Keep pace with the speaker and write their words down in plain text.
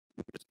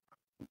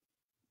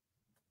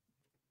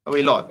Are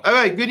we live?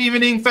 Okay, good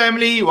evening,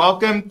 family.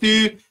 Welcome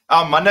to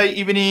our Monday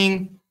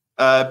evening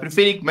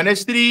prophetic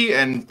ministry.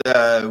 And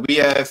we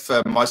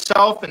have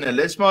myself and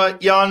Elisma,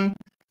 Jan,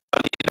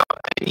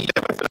 and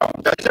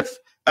Joseph.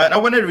 And I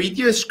want to read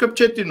you a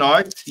scripture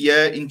tonight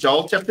here in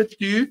Joel chapter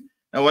 2.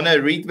 I want to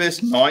read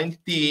verse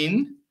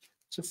 19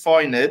 to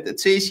find it. It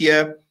says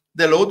here,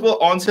 the Lord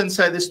will answer and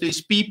say this to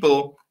his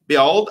people,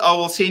 behold, I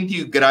will send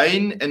you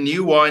grain and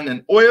new wine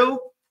and oil,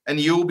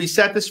 and you will be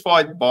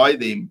satisfied by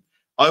them.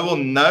 I will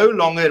no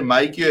longer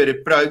make you a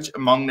reproach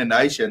among the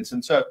nations.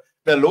 And so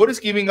the Lord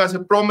is giving us a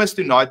promise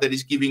tonight that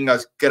he's giving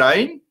us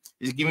grain,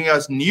 he's giving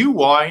us new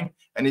wine,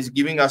 and he's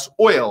giving us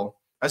oil.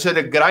 And so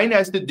the grain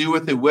has to do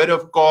with the word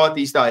of God,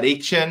 his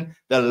direction,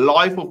 the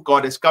life of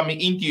God is coming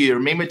into you.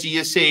 Remember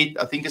Jesus said,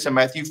 I think it's in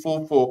Matthew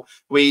 4:4,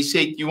 where he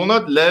said, you will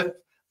not live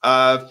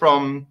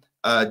from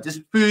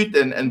just food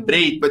and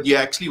bread, but you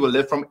actually will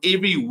live from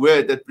every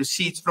word that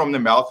proceeds from the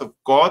mouth of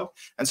God.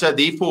 And so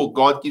therefore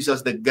God gives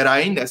us the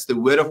grain, that's the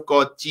word of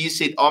God. Jesus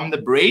said, I'm the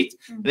bread.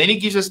 And then he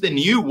gives us the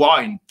new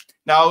wine.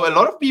 Now, a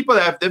lot of people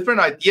have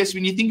different ideas.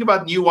 When you think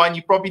about new wine,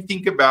 you probably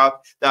think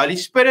about the Holy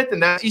Spirit,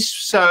 and that is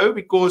so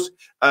because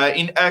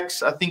in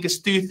Acts, I think it's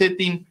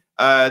 2:13,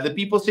 the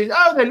people say,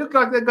 oh, they look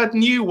like they got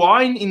new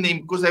wine in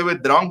them because they were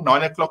drunk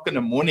 9 o'clock in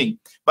the morning.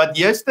 But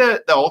here's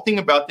the whole thing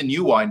about the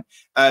new wine.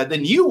 The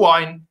new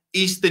wine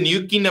is the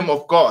new kingdom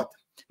of God.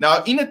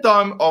 Now, in the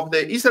time of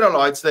the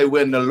Israelites, they were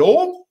in the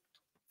law.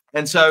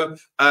 And so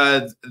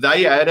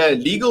they had a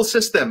legal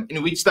system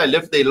in which they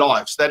lived their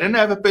lives. They didn't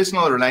have a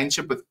personal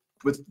relationship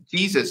with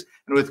Jesus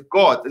and with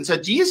God. And so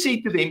Jesus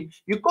said to them,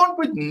 you can't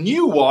put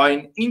new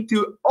wine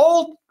into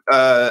old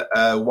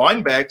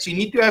wine bags. You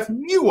need to have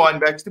new wine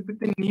bags to put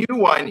the new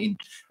wine in.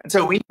 And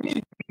so when you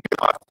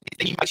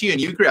makes you a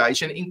new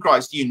creation in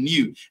Christ, you're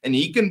new, and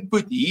he can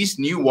put his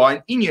new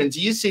wine in you. And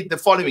Jesus said the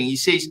following, he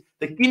says,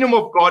 the kingdom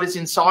of God is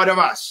inside of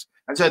us.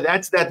 And so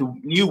that's that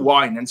new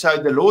wine. And so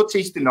the Lord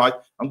says tonight,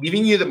 I'm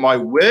giving you my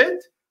word,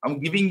 I'm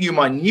giving you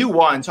my new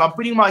wine. So I'm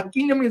putting my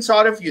kingdom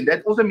inside of you. And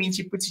that also means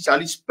he puts his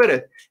Holy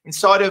Spirit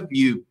inside of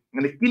you.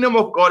 And the kingdom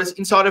of God is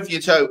inside of you.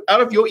 So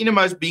out of your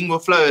innermost being will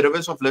flow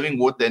rivers of living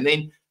water. And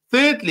then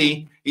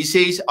thirdly, he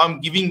says,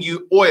 I'm giving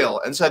you oil.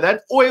 And so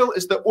that oil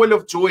is the oil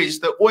of joy, is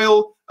the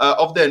oil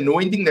of the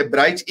anointing that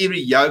breaks every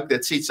yoke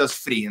that sets us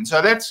free. And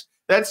so that's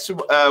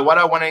what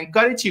I want to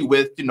encourage you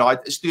with tonight,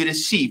 is to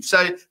receive.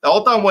 So the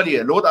whole time while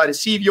here, Lord, I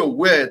receive your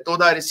word.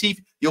 Lord, I receive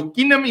your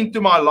kingdom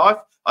into my life.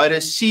 I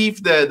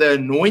receive the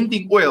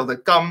anointing oil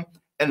that come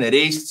and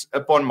rests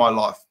upon my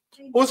life.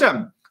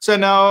 Awesome. So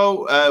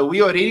now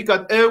we already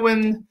got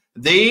Erwin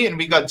there, and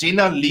we got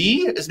Jenna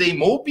Lee. Is there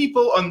more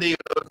people on the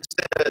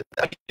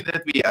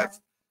that we have?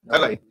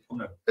 Okay.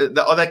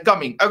 Are they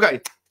coming? Okay.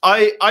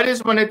 I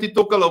just wanted to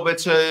talk a little bit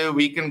so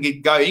we can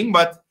get going,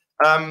 but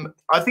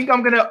I think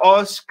I'm going to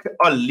ask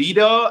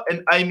Alida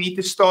and Amy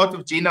to start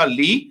with Jenna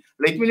Lee.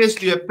 Let me just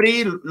do a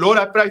prayer. Lord,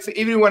 I pray for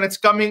everyone that's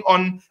coming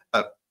on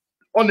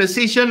the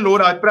session.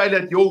 Lord, I pray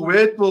that your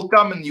word will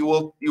come and you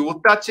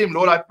will touch him.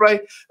 Lord, I pray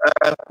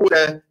for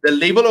the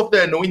level of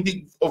the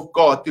anointing of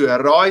God to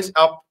arise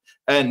up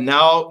and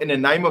now in the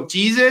name of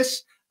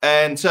Jesus.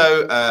 And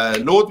so,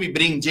 Lord, we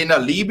bring Jenna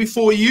Lee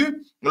before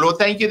you. Lord,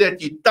 thank you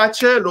that you touch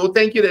her. Lord,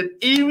 thank you that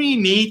every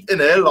need in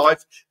her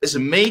life is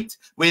met,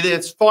 whether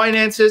it's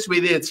finances,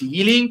 whether it's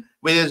healing,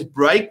 whether it's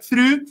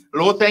breakthrough.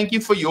 Lord, thank you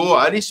for your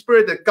Holy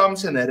Spirit that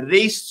comes and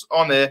rests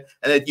on her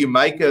and that you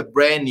make her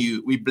brand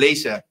new. We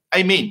bless her.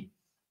 Amen.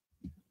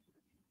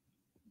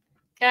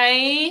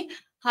 Okay.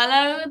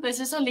 Hello, this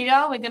is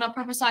Alida. We're going to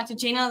prophesy to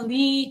Jenna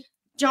Lee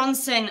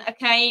Johnson.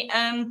 Okay.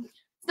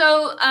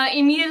 So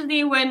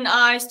immediately when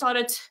I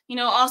started,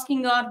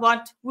 asking God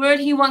what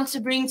word he wants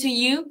to bring to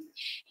you,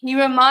 he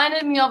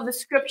reminded me of the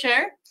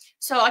scripture.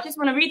 So I just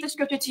want to read the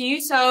scripture to you.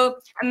 So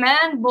a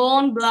man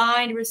born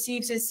blind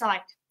receives his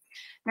sight.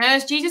 Now,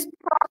 as Jesus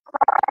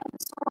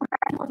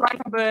was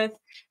blind from birth,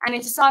 and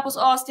his disciples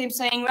asked him,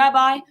 saying,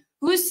 Rabbi,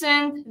 who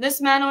sinned, this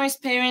man or his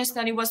parents,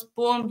 that he was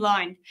born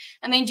blind?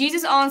 And then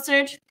Jesus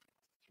answered,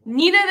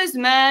 neither this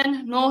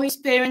man nor his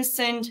parents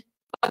sinned,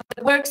 but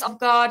the works of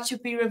God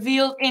should be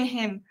revealed in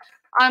him.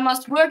 I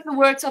must work the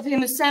works of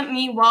him who sent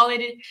me while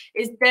it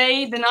is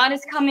day. The night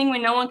is coming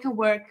when no one can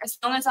work. As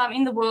long as I'm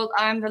in the world,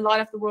 I am the light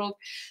of the world.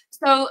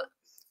 So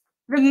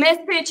the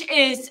message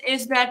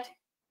is that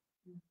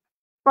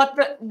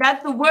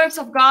that the works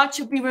of God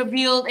should be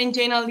revealed in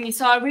Jenna Lee.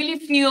 So I really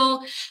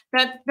feel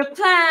that the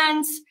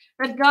plans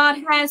that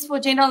God has for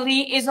Jenna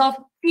Lee is of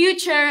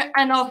future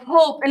and of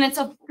hope, and it's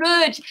of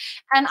good.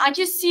 And I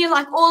just see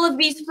like all of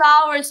these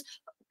flowers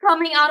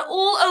coming out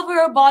all over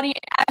her body,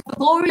 and the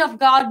glory of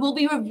God will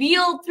be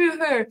revealed through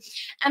her.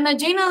 And that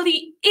Jenna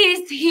Lee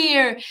is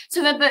here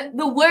so that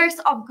the works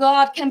of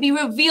God can be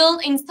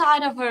revealed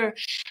inside of her.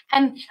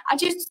 And I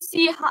just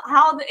see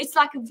how it's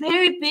like a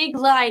very big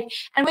light.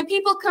 And when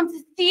people come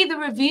to see the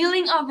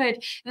revealing of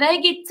it, they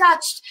get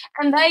touched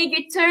and they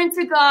get turned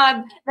to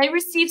God. They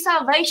receive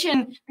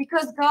salvation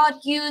because God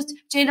used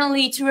Jenna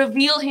Lee to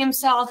reveal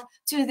himself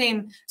to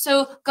them.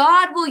 So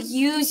God will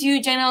use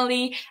you, Jenna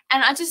Lee.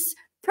 And I just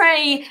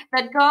pray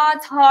that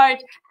God's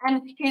heart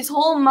and his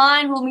whole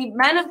mind will be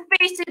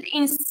manifested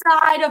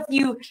inside of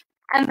you,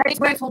 and that his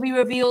works will be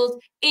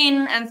revealed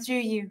in and through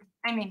you.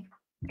 Amen.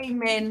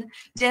 Amen.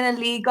 Jenna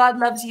Lee, God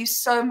loves you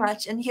so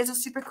much. And here's a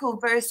super cool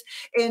verse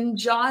in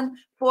John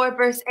 4,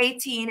 verse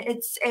 18.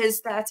 It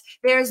says that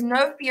there is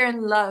no fear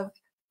in love.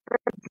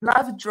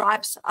 Love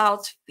drives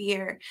out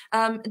fear.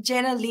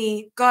 Jenna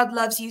Lee, God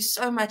loves you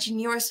so much,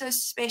 and you are so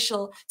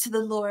special to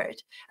the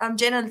Lord.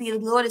 Jenna Lee, the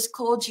Lord has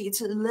called you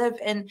to live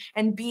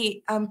and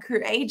be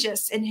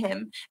courageous in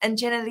Him. And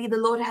Jenna Lee, the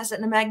Lord has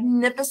a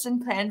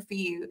magnificent plan for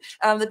you.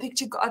 The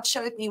picture God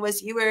showed me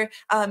was you were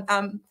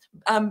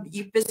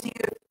you busy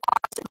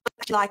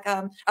like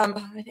I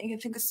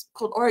think it's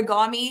called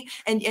origami,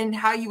 and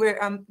how you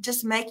were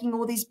just making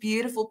all these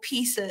beautiful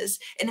pieces,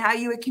 and how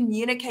you were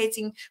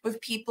communicating with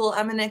people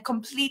in a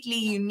completely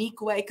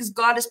unique way, because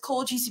God has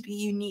called you to be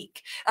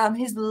unique.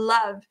 His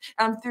love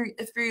through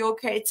your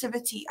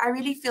creativity. I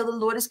really feel the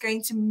Lord is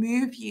going to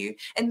move you,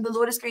 and the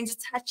Lord is going to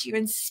touch you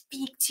and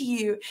speak to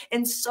you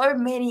in so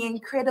many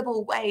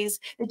incredible ways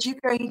that you're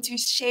going to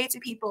share to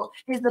people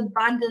His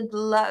abundant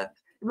love.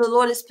 The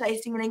Lord is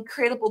placing an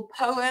incredible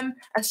poem,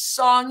 a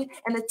song,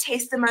 and a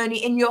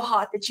testimony in your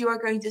heart that you are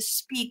going to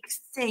speak,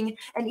 sing,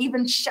 and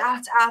even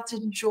shout out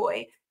in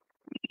joy.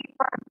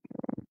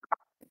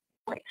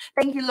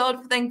 Thank you, Lord,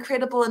 for the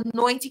incredible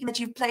anointing that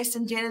you've placed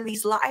in Jenna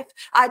Lee's life.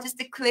 I just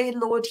declare,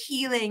 Lord,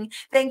 healing.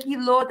 Thank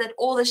you, Lord, that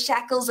all the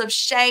shackles of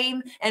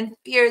shame and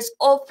fear is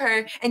off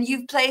her, and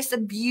you've placed a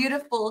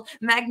beautiful,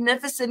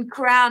 magnificent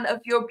crown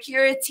of your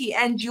purity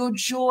and your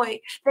joy.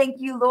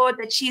 Thank you, Lord,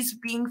 that she's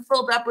being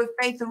filled up with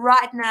faith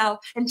right now,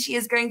 and she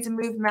is going to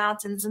move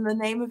mountains in the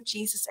name of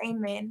Jesus.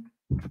 Amen.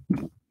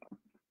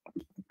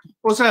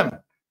 Awesome.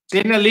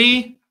 Jenna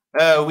Lee,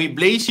 we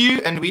bless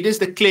you, and we just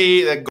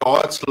declare that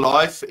God's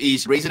life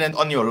is resident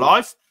on your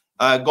life.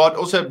 God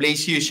also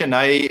bless you,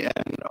 Shanae,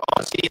 and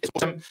RC. It's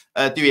awesome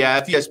to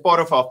have you as part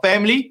of our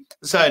family.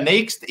 So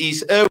next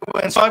is Erwin.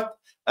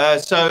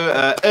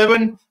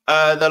 Erwin,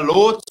 the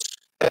Lord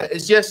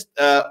is just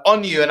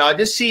on you, and I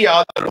just see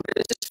how the Lord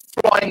is just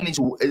flying.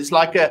 It's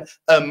like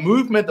a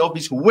movement of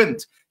His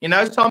wind. You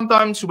know,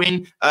 sometimes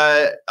when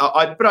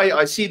I pray,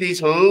 I see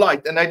this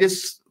light, and I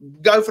just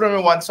go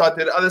from one side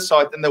to the other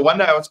side. And the one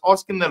day I was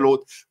asking the Lord,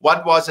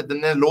 what was it?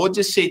 And the Lord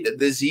just said that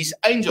there's these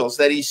angels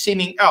that He's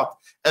sending out,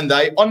 and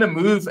they on the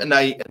move, and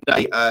they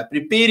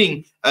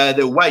preparing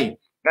the way.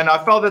 And I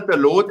felt that the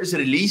Lord is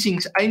releasing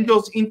His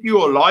angels into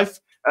your life.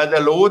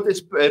 The Lord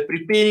is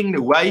preparing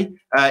the way,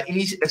 and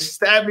He's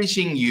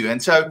establishing you.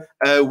 And so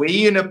where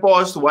you in the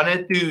past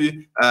wanted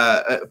to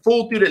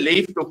fall to the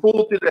left or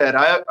fall to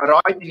the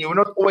right, and you were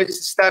not always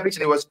established,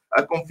 and there was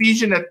a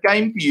confusion that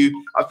came to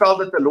you, I felt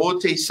that the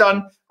Lord says,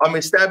 son, I'm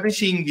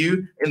establishing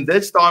you, and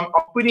this time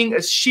I'm putting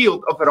a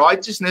shield of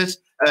righteousness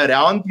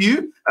around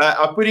you.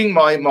 I'm putting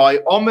my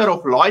armor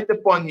of light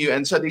upon you.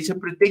 And so there's a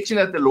protection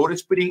that the Lord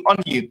is putting on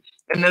you.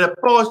 And in the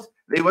past,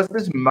 there was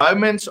this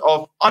moments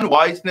of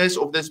unwiseness,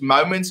 of this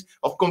moments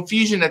of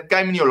confusion that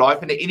came in your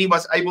life, and the enemy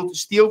was able to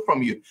steal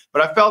from you.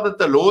 But I felt that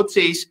the Lord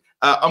says,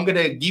 I'm going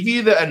to give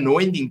you the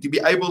anointing to be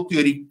able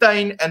to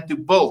retain and to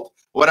build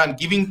what I'm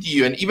giving to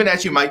you. And even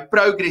as you make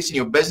progress in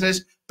your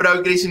business,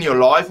 progress in your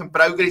life, and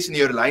progress in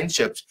your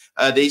relationships,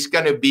 there's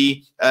going to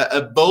be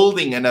a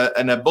building and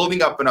a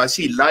building up. And I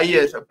see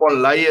layers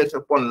upon layers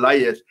upon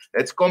layers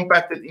that's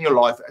compacted in your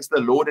life as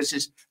the Lord is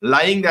just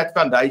laying that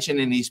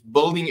foundation, and He's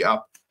building you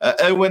up.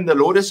 Erwin, the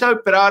Lord is so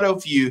proud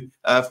of you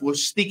for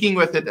sticking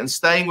with it and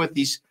staying with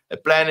His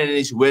plan and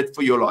His word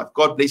for your life.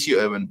 God bless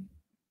you, Erwin.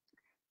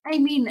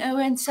 Amen,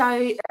 Owen. So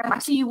I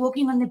see you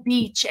walking on the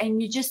beach,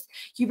 and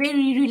you're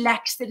very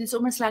relaxed, and it's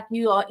almost like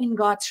you are in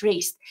God's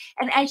rest.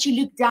 And as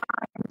you look down,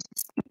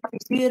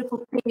 these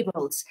beautiful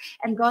pebbles,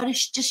 and God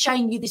is just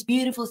showing you these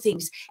beautiful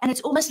things. And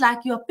it's almost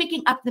like you are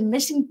picking up the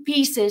missing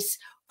pieces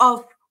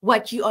of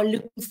what you are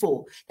looking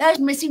for. Those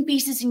missing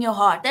pieces in your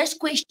heart, those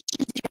questions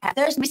you have,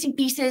 those missing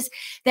pieces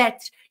that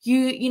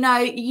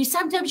you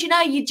sometimes,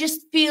 you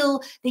just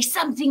feel there's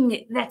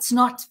something that's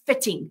not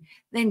fitting.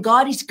 Then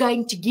God is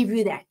going to give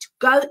you that.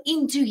 Go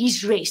into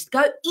His rest.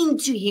 Go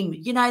into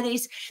Him.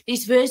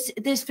 There's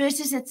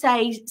verses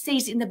that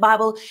says in the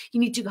Bible, you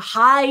need to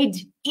hide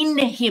in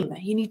Him.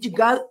 You need to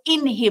go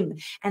in Him.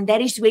 And that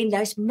is when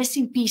those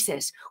missing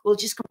pieces will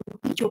just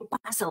complete your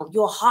puzzle,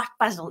 your heart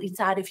puzzle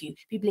inside of you.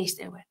 Be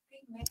blessed, Owen.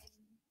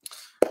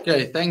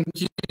 Okay, thank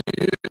you.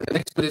 The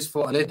next one is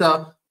for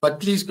Aletta. But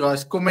please,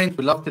 guys, comment.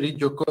 We'd love to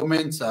read your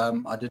comments.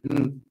 I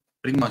didn't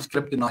bring my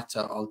script tonight,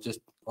 so I'll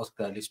just ask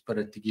the Holy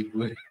Spirit to give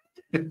way.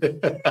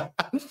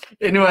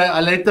 Anyway,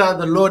 Aletta,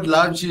 the Lord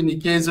loves you and He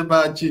cares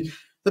about you.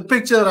 The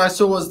picture that I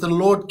saw was the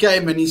Lord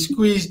came and He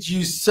squeezed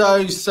you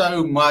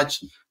so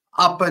much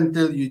up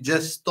until you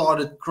just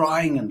started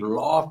crying and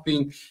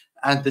laughing,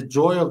 and the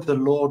joy of the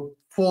Lord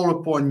fall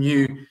upon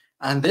you.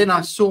 And then I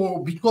saw,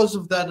 because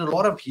of that, a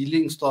lot of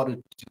healing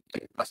started to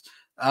take place.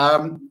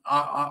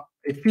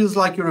 It feels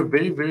like you're a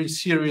very, very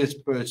serious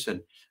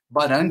person,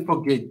 but don't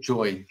forget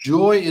joy.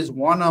 Joy is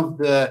one of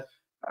the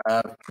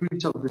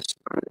fruits of the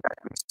Spirit that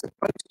we're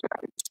supposed to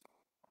have.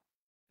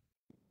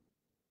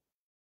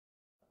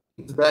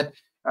 that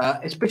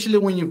especially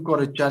when you've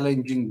got a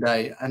challenging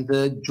day and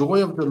the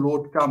joy of the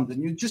Lord comes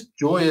and you're just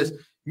joyous,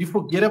 you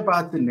forget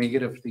about the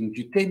negative things.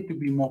 You tend to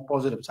be more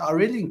positive. So I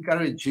really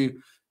encourage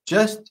you,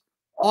 just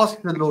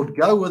ask the Lord,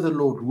 go with the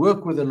Lord,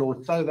 work with the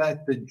Lord, so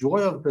that the joy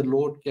of the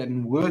Lord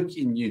can work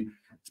in you.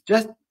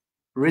 Just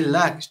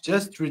relax,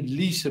 just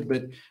release a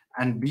bit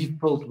and be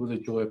filled with the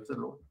joy of the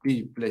Lord.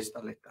 Be blessed,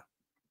 Aletta.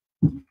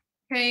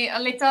 Okay,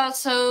 Aletta,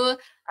 so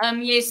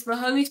yes, the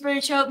Holy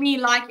Spirit showed me,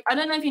 like, I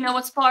don't know if you know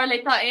what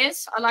Aletta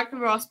is. I like the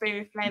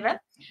raspberry flavor.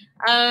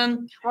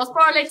 Well,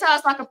 Aletta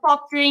is like a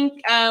pop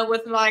drink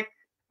with like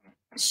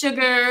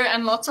sugar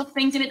and lots of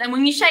things in it. And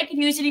when you shake it,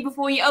 usually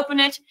before you open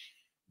it,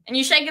 and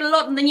you shake it a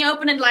lot, and then you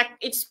open it, like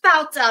it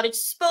spouts out, it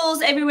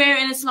spills everywhere,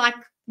 and it's like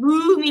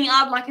booming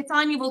out like a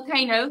tiny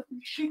volcano.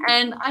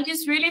 And I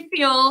just really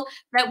feel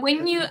that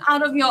when you,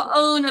 out of your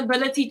own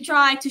ability,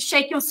 try to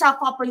shake yourself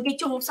up and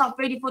get yourself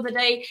ready for the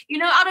day, you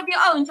know, out of your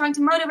own, trying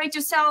to motivate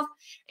yourself,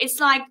 it's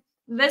like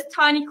this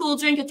tiny cool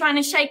drink you're trying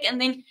to shake,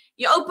 and then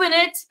you open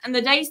it and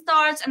the day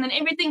starts and then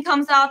everything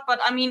comes out. But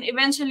I mean,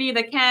 eventually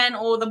the can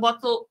or the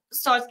bottle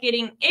starts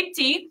getting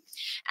empty,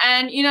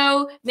 and you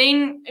know,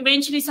 then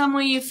eventually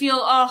somewhere you feel,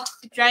 oh,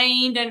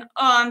 drained and oh,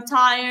 I'm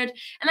tired.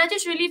 And I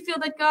just really feel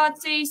that God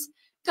says,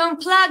 come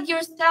plug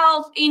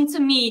yourself into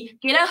me,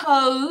 get a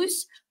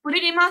hose, put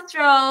it in my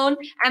throne,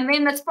 and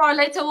then that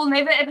Aletta will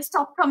never ever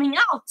stop coming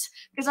out,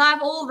 because I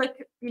have all the,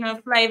 you know,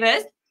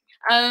 flavors.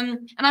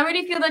 And I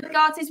really feel that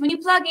God says, when you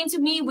plug into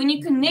me, when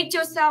you connect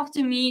yourself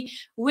to me,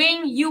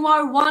 when you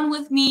are one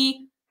with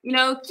me, you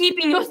know,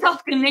 keeping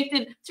yourself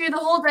connected through the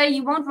whole day,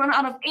 you won't run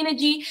out of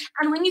energy.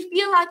 And when you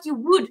feel like you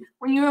would,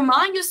 when you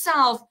remind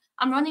yourself,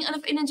 I'm running out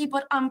of energy,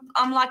 but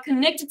I'm like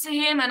connected to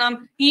him,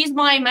 and he's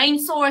my main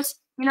source,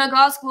 you know,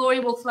 God's glory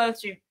will flow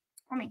through.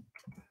 Amen.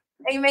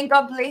 Amen.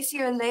 God bless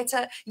you,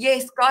 Aletta.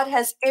 Yes, God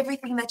has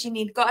everything that you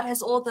need. God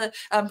has all the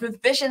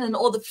provision and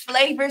all the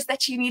flavors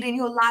that you need in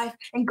your life.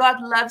 And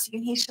God loves you,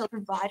 and he shall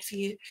provide for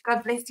you.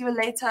 God bless you,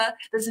 Aletta.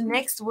 This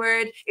next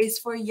word is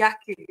for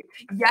Yaku.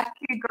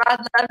 Yaku,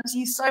 God loves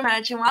you so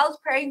much. And while I was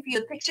praying for you,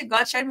 the picture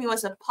God showed me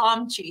was a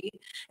palm tree.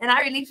 And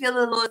I really feel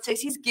the Lord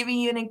says he's giving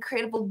you an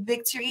incredible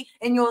victory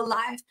in your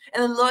life.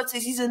 And the Lord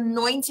says he's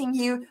anointing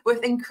you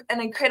with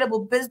an incredible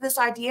business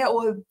idea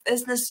or a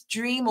business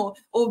dream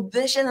or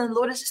vision. And the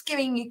Lord is just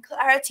giving you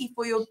clarity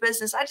for your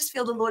business. I just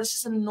feel the Lord is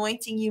just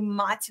anointing you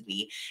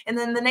mightily. And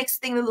then the next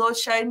thing the Lord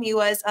showed me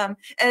was at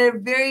a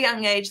very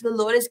young age, the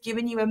Lord has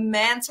given you a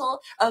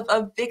mantle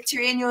of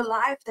victory in your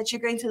life, that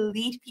you're going to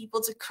lead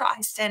people to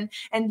Christ and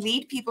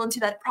lead people into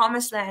that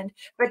promised land.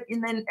 But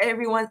and then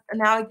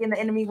now again, the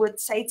enemy would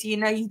say to you,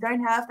 no, you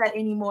don't have that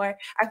anymore.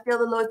 I feel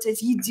the Lord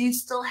says you do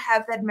still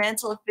have that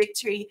mantle of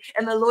victory,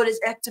 and the Lord is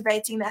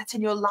activating that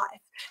in your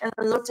life. And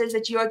the Lord says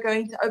that you are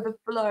going to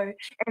overflow.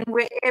 And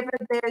wherever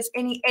there's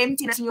any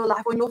emptiness in your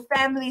life or in your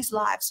family's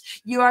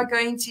lives, you are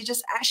going to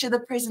just usher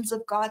the presence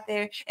of God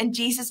there. And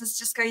Jesus is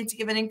just going to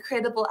give an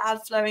incredible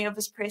outflowing of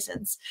his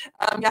presence.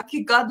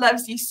 Yaku, God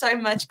loves you so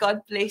much.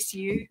 God bless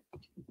you.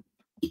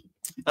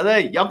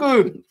 Hey,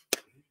 Yaku.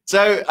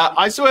 So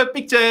I saw a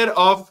picture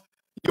of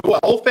your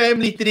whole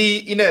family tree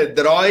in a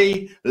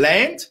dry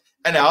land,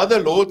 and how the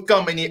Lord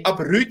come and he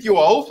uproot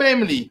your whole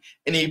family,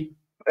 and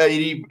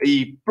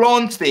he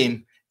plants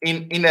them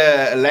in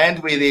a land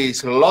where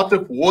there's a lot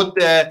of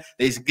water,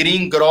 there's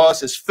green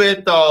grass, it's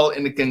fertile,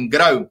 and it can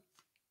grow.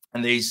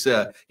 And there's,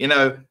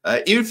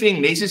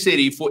 everything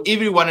necessary for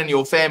everyone in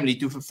your family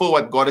to fulfill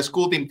what God has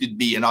called them to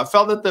be. And I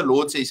felt that the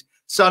Lord says,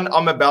 son,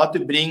 I'm about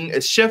to bring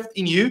a shift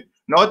in you,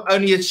 not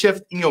only a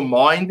shift in your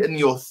mind and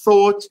your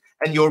thoughts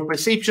and your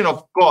perception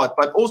of God,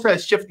 but also a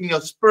shift in your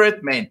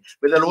spirit, man,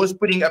 where the Lord is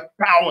putting a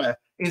power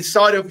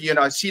inside of you. And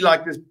I see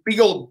like this big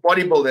old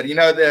bodybuilder, you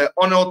know, the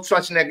Arnold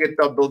Schwarzenegger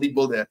type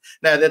bodybuilder.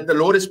 Now that the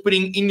Lord is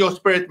putting in your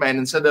spirit, man.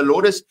 And so the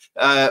Lord is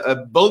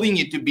building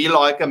you to be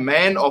like a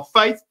man of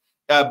faith.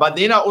 But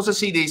then I also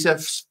see there's a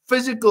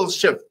physical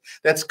shift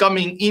that's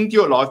coming into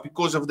your life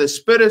because of the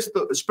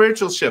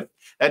spiritual shift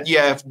that you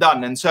have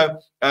done. And so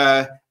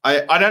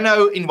I don't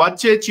know in what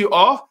church you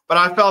are, but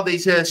I felt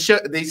there's a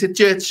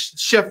church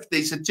shift,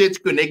 there's a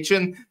church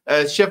connection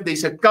shift,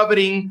 there's a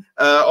covering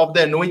of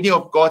the anointing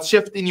of God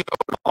shift in your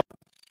life.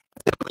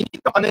 When you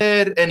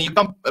honor and you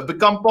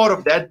become part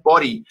of that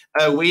body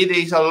where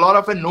there's a lot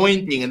of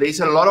anointing and there's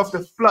a lot of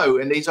the flow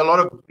and there's a lot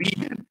of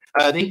vision,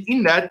 then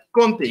in that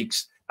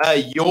context,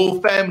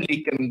 your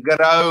family can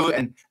grow,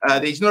 and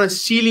there's not a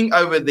ceiling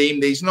over them,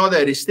 there's not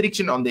a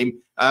restriction on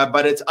them,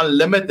 but it's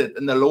unlimited,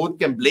 and the Lord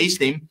can bless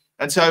them.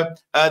 And so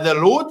the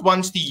Lord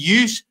wants to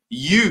use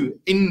you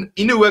in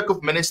the work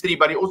of ministry,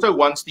 but he also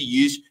wants to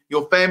use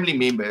your family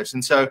members.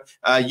 And so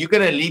you're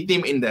going to lead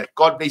them in that.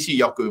 God bless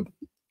you, Yaku.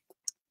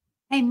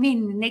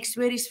 Amen. The next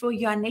word is for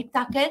Janet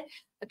Tucker.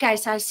 Okay,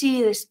 so I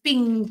see this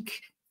pink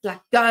like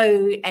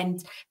dough,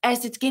 and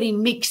as it's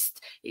getting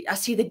mixed, I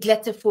see the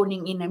glitter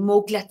falling in, and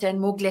more glitter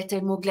and more glitter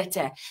and more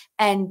glitter,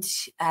 and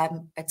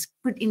it's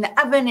put in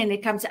the oven, and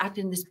it comes out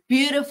in this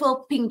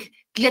beautiful pink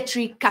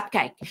glittery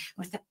cupcake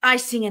with the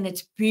icing, and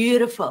it's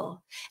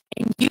beautiful.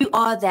 And you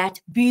are that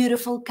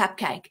beautiful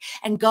cupcake.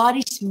 And God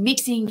is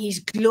mixing his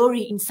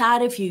glory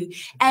inside of you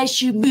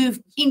as you move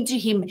into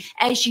him,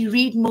 as you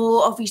read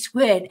more of his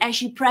word,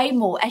 as you pray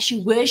more, as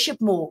you worship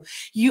more.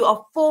 You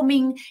are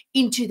forming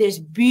into this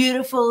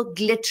beautiful,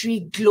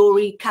 glittery,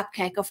 glory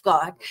cupcake of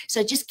God.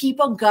 So just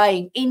keep on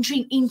going,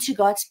 entering into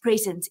God's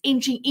presence,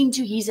 entering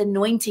into his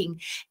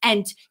anointing,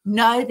 and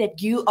know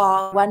that you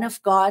are one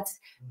of God's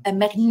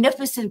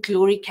magnificent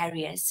glory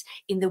carriers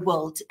in the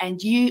world.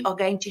 And you are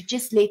going to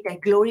just let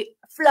that glory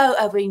flow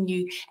over in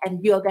you,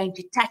 and you are going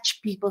to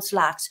touch people's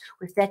lives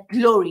with that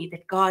glory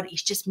that God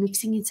is just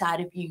mixing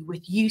inside of you,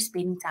 with you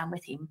spending time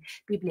with him.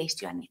 Be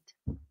blessed, Annette.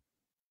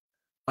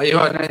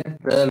 Annette,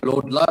 the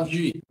Lord loves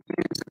you.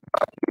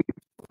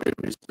 Very,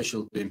 very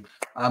special to him.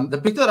 The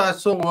picture I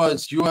saw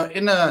was you were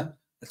in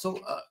it's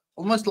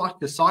almost like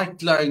a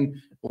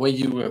cyclone where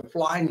you were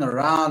flying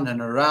around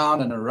and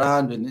around and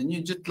around, and then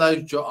you just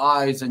closed your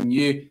eyes and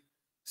you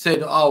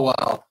said, oh,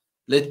 wow,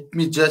 let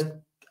me just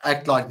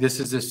act like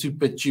this is a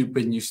super tube,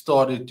 and you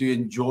started to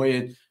enjoy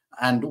it.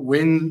 And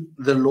when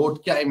the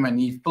Lord came and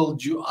he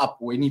filled you up,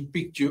 when he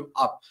picked you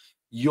up,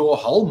 your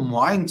whole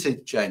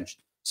mindset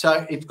changed.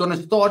 So it's going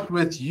to start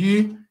with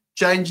you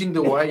changing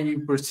the way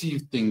you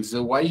perceive things,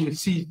 the way you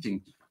see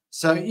things.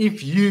 So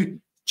if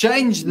you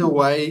change the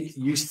way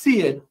you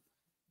see it,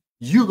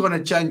 you're going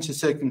to change the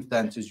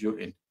circumstances you're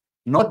in.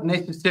 Not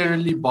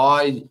necessarily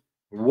by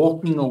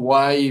walking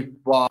away,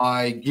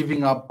 by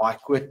giving up, by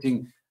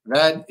quitting.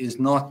 That is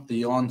not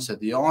the answer.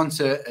 The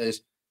answer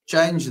is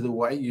change the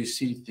way you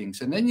see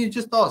things. And then you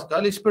just ask,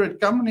 Holy Spirit,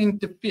 come and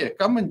interfere.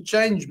 Come and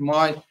change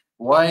my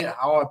way,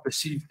 how I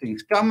perceive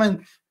things. Come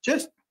and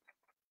just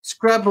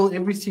scrabble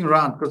everything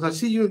around, because I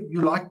see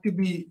you like to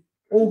be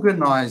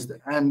organized,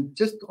 and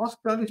just ask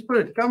the Holy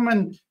Spirit, come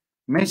and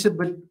mess a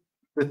bit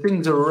the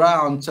things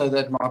around so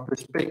that my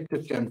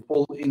perspective can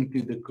fall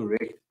into the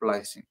correct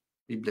placing.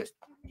 Be blessed.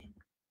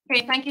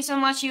 Okay, thank you so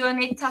much,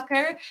 Annette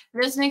Tucker.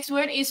 This next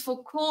word is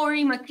for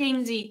Corey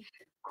McKenzie.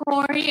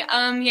 Corey,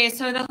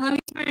 so the Holy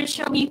Spirit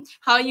showed me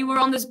how you were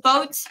on this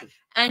boat,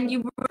 and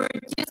you were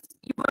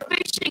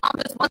fishing on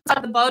this one side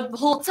of the boat the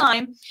whole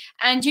time,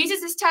 and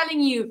Jesus is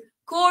telling you,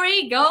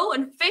 Corey, go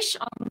and fish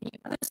on the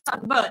other side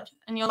of the boat.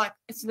 And you're like,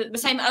 it's the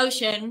same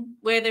ocean,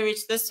 whether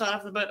it's this side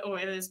of the boat or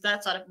whether it's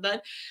that side of the boat.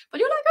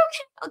 But you're like,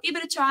 okay, I'll give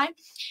it a try.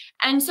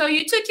 And so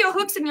you took your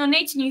hooks and your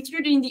nets and you threw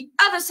it in the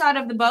other side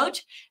of the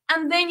boat.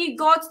 And then you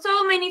got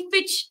so many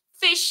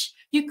fish,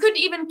 you couldn't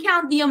even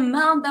count the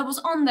amount that was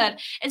on that.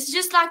 It's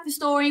just like the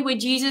story where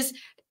Jesus,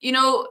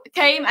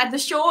 came at the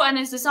shore and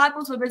his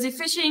disciples were busy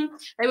fishing.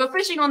 They were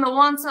fishing on the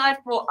one side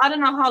for I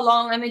don't know how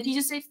long, and then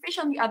Jesus said, fish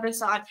on the other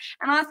side.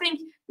 And I think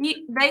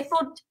they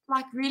thought,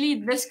 like, really,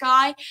 this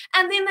guy?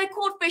 And then they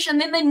caught fish, and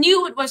then they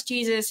knew it was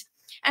Jesus.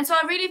 And so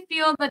I really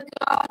feel that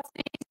God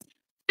says,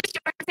 switch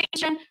your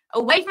attention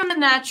away from the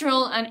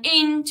natural and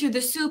into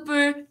the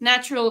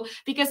supernatural,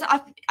 because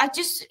I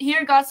just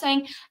hear God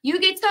saying, you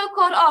get so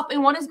caught up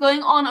in what is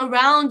going on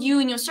around you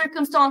in your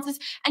circumstances,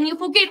 and you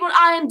forget what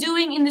I am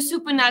doing in the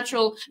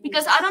supernatural,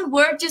 because I don't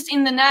work just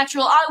in the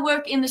natural, I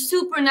work in the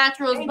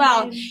supernatural as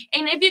well.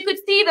 And if you could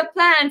see the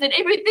plans and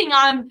everything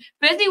I'm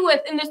busy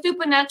with in the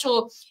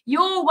supernatural,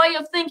 your way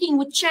of thinking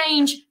would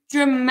change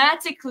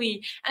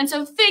dramatically. And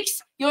so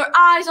fix your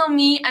eyes on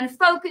me and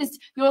focus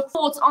your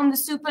thoughts on the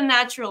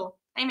supernatural.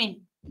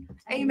 Amen.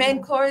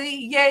 Amen,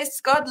 Corey. Yes,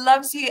 God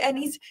loves you,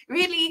 and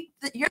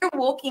you're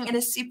walking in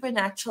a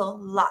supernatural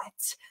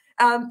light.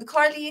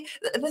 Carly,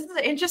 this is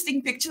an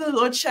interesting picture the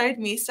Lord showed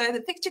me. So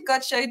the picture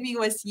God showed me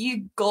was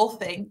you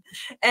golfing.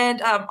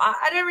 And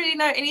I don't really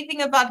know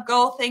anything about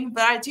golfing,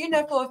 but I do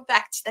know for a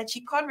fact that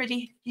you can't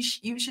really,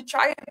 you should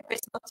try your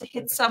best not to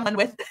hit someone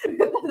with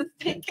the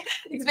stick,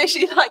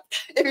 especially like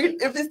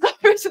if there's no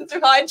person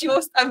behind you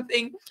or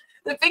something.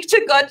 The picture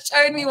God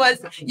showed me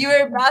was you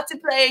were about to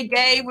play a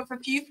game with a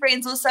few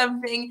friends or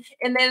something,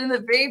 and then in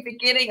the very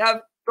beginning of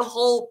the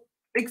whole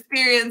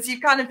experience, you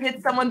kind of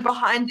hit someone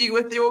behind you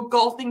with your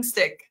golfing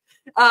stick.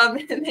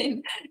 And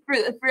then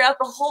throughout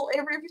the whole,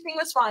 everything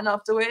was fine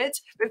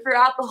afterwards, but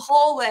throughout the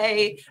whole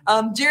way,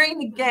 during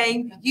the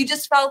game, you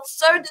just felt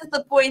so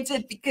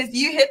disappointed because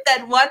you hit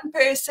that one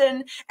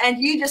person, and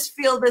you just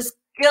feel this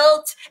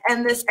guilt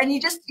and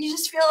you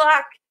just feel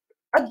like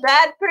a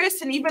bad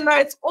person, even though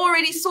it's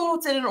already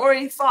sorted and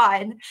already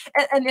fine.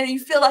 And then you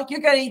feel like you're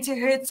going to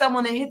hurt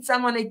someone and hit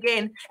someone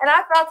again. And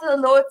I felt that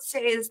the Lord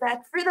says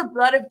that through the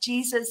blood of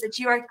Jesus that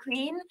you are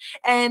clean,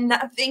 and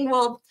nothing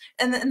will,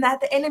 and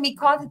that the enemy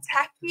can't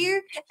attack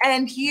you,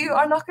 and you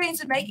are not going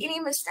to make any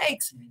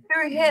mistakes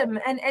through him.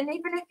 And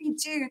even if you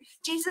do,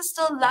 Jesus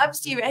still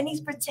loves you, and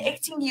he's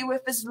protecting you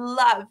with his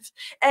love.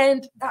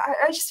 And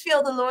I just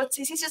feel the Lord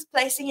says he's just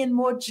placing in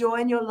more joy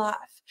in your life.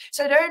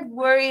 So don't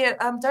worry.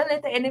 Don't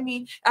let the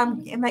enemy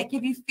it might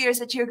give you fears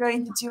that you're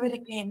going to do it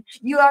again.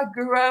 You are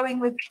growing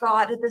with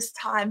God at this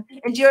time,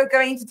 and you're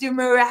going to do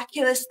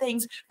miraculous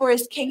things for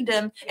his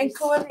kingdom. And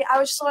Corey, I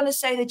just want to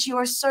say that you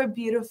are so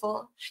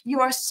beautiful. You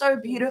are so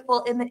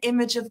beautiful in the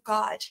image of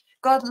God.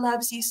 God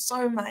loves you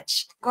so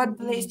much. God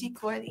bless you,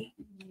 Corey.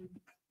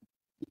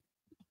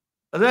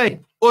 Okay,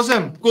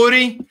 Awesome.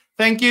 Corey,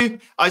 thank you.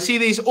 I see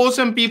these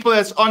awesome people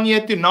that's on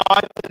here tonight.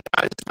 I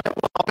just want to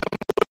welcome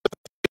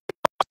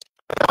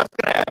what's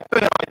going to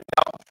happen right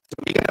now. So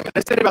we're going to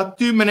minister about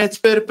 2 minutes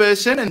per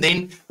person, and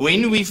then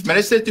when we've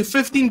ministered to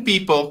 15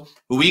 people,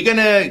 we're going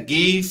to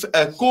give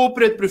a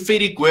corporate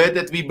prophetic word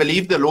that we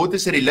believe the Lord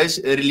is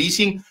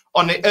releasing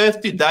on the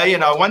earth today,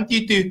 and I want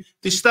you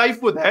to stay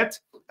for that.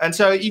 And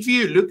so if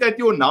you look at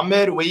your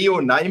number where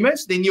your name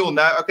is, then you'll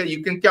know, okay,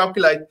 you can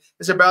calculate.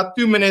 It's about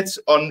 2 minutes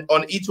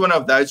on each one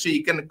of those, so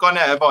you can kind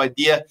of have an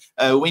idea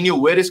when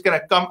your word is going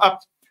to come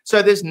up.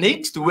 So this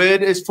next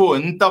word is for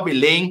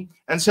Ntabileng.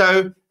 And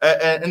so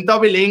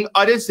Ntabileng,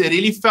 I just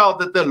really felt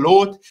that the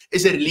Lord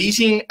is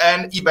releasing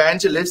an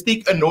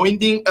evangelistic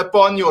anointing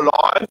upon your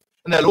life.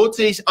 And the Lord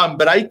says, I'm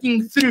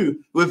breaking through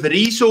with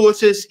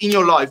resources in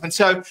your life. And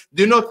so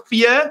do not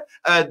fear,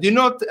 do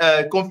not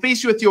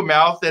confess with your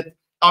mouth that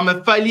I'm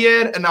a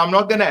failure and I'm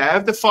not going to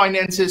have the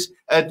finances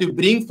to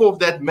bring forth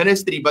that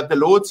ministry. But the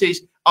Lord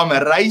says, I'm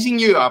raising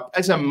you up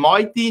as a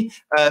mighty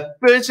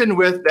person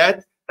with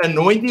that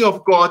anointing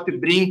of God to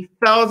bring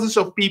thousands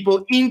of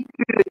people into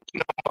the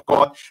kingdom of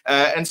God.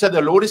 And so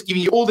the Lord is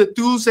giving you all the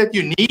tools that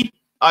you need.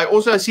 I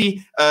also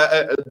see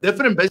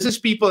different business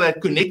people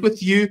that connect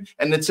with you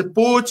and that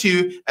support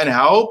you and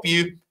help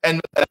you. And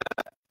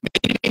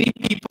many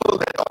people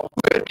that are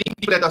working,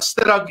 people that are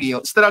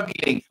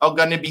struggling are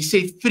going to be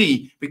set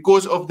free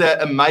because of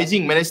the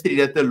amazing ministry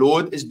that the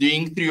Lord is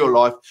doing through your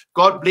life.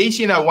 God bless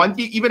you. And I want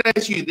you, even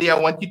as you're there, I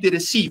want you to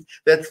receive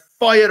that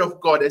fire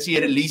of God as He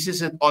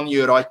releases it on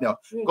you right now.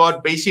 Yes.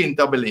 God bless you in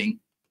Ntabileng.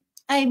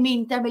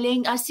 Amen,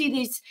 Ntabileng. I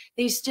see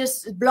there's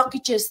just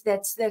blockages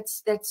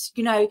that's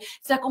you know,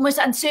 it's like almost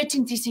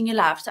uncertainties in your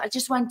life. So I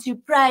just want to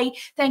pray,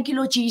 thank you,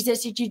 Lord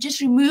Jesus, that you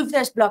just remove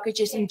those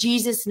blockages in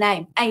Jesus'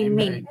 name.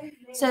 Amen. Amen.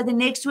 So the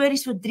next word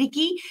is for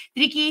Driki.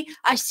 Driki,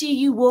 I see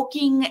you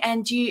walking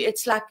and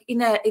it's like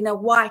in a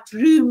white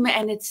room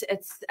and it's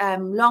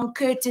long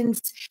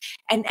curtains,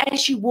 and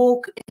as you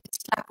walk, it's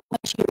like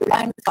you're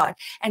alone with God,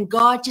 and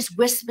God just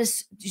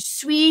whispers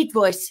sweet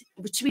voice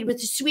with a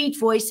sweet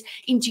voice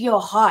into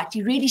your heart.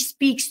 He really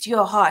speaks to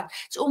your heart.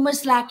 It's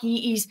almost like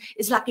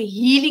it's like a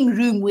healing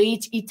room where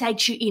He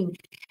takes you in.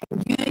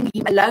 You and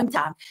Him alone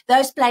time.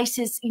 Those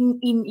places in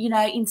you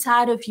know,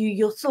 inside of you,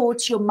 your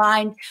thoughts, your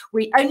mind,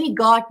 where only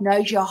God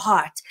knows your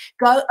heart.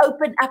 Go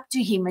open up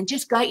to Him and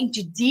just go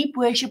into deep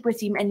worship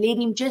with Him and let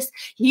Him just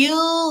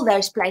heal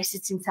those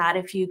places inside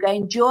of you. Go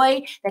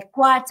enjoy that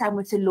quiet time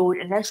with the Lord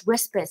and those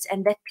whispers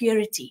and that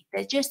purity.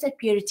 There's just that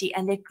purity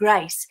and that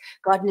grace.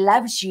 God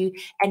loves you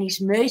and His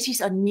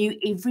mercies are new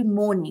every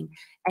morning.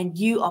 And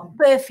you are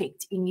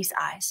perfect in His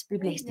eyes. Be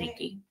blessed,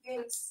 Driki.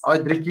 Yes. Hi,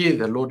 Driki.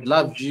 The Lord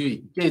loves you.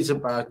 He cares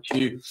about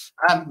you.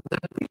 The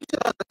picture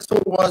I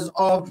saw was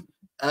of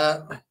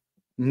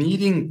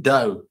kneading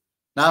dough.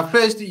 Now,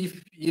 first,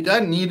 if you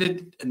don't need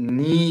it,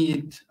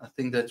 I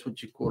think that's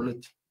what you call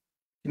it.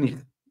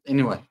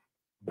 Anyway,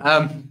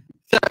 so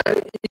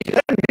if you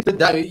don't need the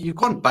dough, you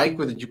can't bake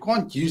with it. You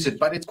can't use it,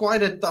 but it's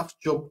quite a tough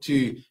job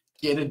to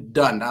get it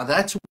done. Now,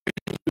 that's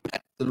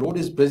where the Lord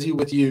is busy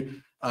with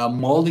you.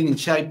 Molding and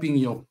shaping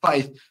your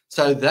faith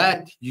so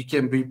that you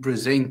can be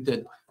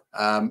presented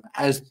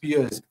as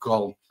pure as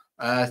gold.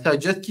 So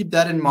just keep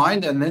that in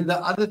mind. And then the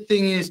other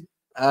thing is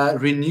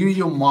renew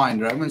your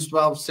mind. Romans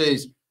 12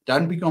 says,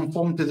 don't be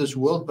conformed to this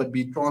world, but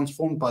be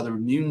transformed by the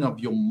renewing of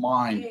your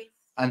mind.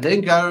 And then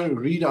go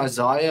read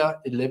Isaiah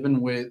 11,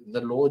 where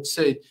the Lord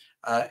said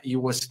He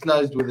was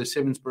clothed with the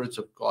 7 spirits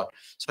of God.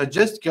 So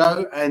just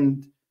go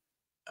and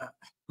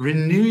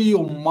renew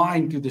your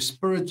mind to the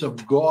spirits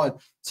of God,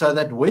 so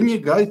that when you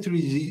go through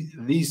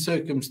these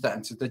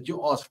circumstances, that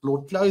you ask,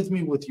 Lord, clothe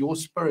me with your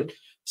spirit,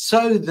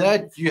 so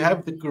that you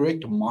have the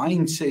correct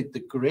mindset, the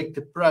correct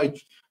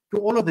approach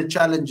to all of the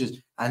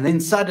challenges. And then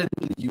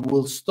suddenly you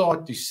will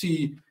start to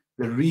see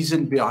the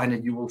reason behind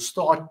it. You will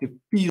start to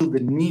feel the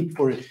need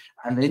for it.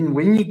 And then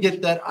when you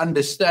get that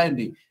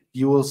understanding,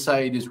 you will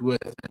say it is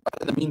worth it.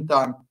 But in the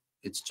meantime,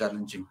 it's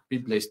challenging. Be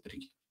blessed,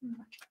 Driki.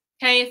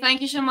 Okay, thank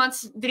you so much,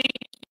 Driki.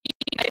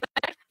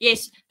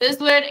 Yes, this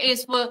word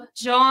is for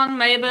John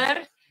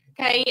Maber.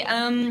 Okay,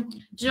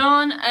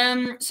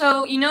 John,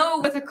 so you know,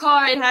 with a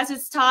car, it has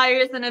its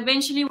tires, and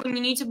eventually when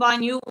you need to buy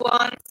new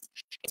ones,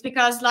 it's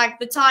because like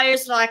the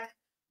tires like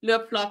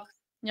loop-flop,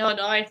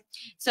 die.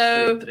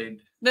 So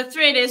the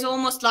thread is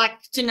almost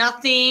like to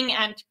nothing,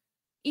 and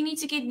you need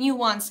to get new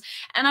ones.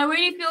 And I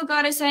really feel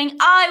God is saying,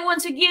 I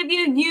want to give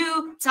you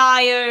new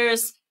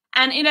tires.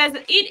 And it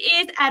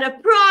is at a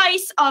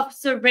price of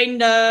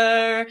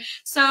surrender.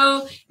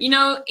 So, you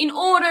know, in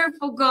order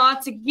for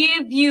God to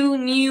give you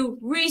new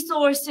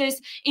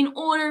resources, in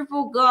order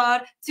for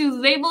God to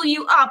level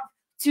you up,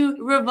 to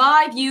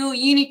revive you,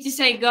 you need to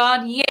say,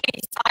 God, yes,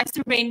 I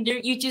surrender.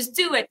 You just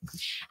do it.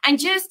 And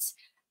just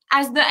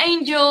as the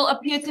angel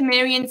appeared to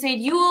Mary and said,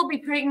 you will be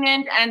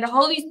pregnant and the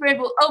Holy Spirit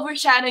will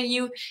overshadow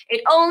you,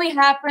 it only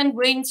happened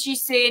when she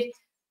said,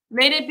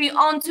 let it be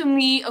unto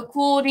me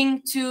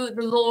according to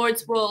the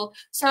Lord's will.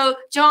 So,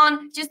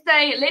 John, just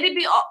say, let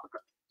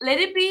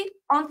it be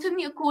unto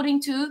me according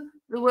to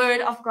the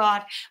word of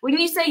God. When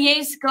you say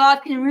yes,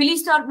 God can really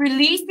start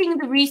releasing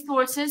the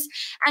resources,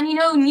 and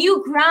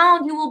new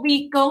ground you will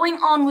be going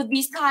on with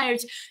these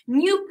tires,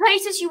 new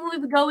places you will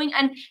be going,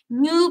 and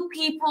new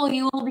people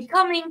you will be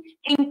coming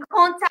in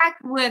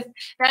contact with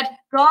that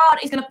God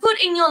is going to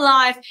put in your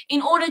life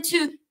in order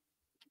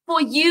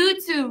for you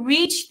to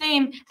reach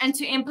them and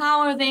to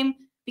empower them,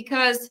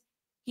 because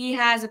He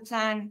has a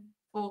plan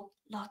for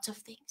lots of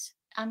things.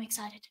 I'm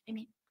excited.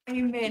 Amen.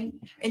 Amen.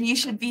 And you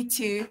should be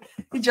too.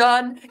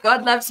 John,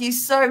 God loves you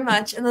so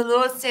much. And the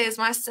Lord says,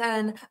 my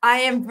son, I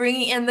am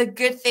bringing in the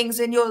good things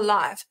in your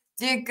life.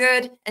 Do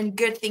good and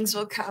good things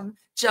will come.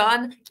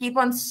 John, keep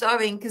on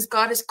sowing, because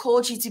God has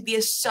called you to be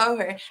a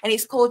sower, and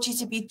He's called you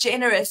to be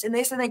generous. And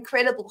there's an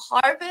incredible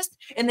harvest,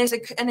 and there's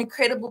an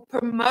incredible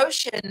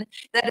promotion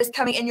that is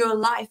coming in your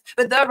life.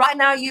 But though right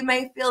now you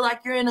may feel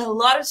like you're in a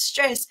lot of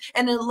stress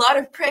and a lot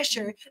of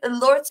pressure, the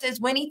Lord says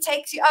when He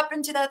takes you up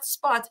into that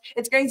spot,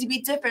 it's going to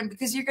be different,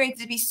 because you're going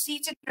to be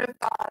seated with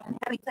God in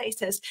heavenly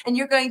places, and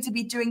you're going to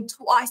be doing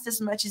twice as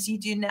much as you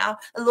do now.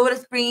 The Lord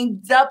is bringing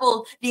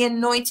double the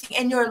anointing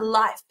in your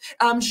life.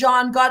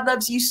 John, God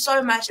loves you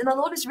so much, and the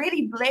Lord is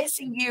really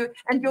blessing you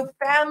and your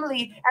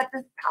family at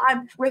this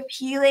time with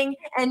healing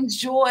and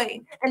joy.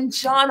 And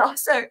John,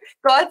 also,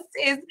 God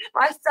says,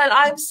 my son,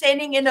 I'm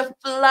sending in a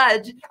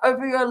flood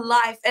over your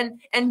life,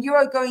 and you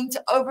are going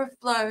to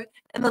overflow.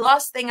 And the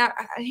last thing,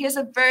 here's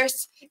a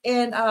verse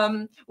in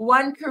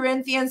 1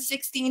 Corinthians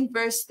 16,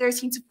 verse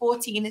 13 to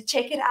 14.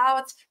 Check it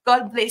out.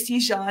 God bless you,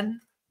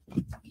 John.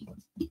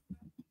 All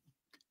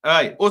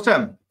right,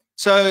 awesome.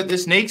 So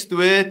this next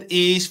word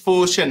is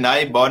for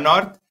Shanae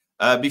Barnard.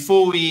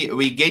 Before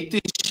we get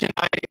to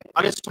Shanae,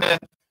 I just want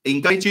to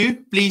encourage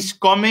you, please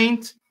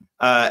comment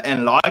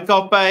and like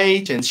our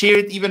page and share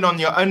it even on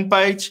your own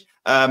page.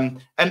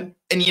 And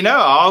you know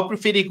how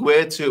prophetic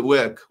words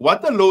work.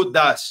 What the Lord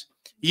does,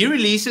 He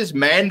releases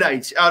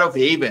mandates out of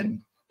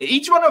heaven.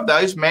 Each one of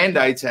those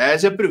mandates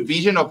has a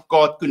provision of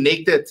God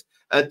connected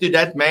to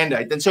that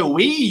mandate. And so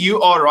where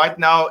you are right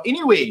now,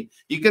 anyway,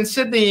 you can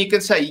sit there and you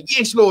can say,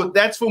 yes, Lord,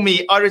 that's for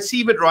me. I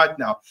receive it right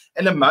now.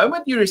 And the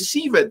moment you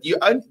receive it, you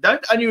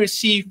don't only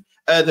receive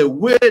the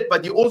word,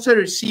 but you also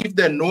receive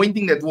the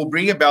anointing that will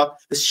bring about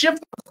the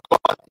shift of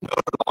God in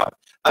your life.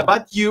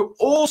 But you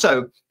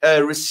also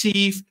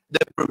receive the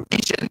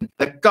provision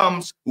that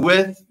comes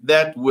with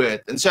that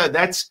word. And so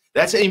that's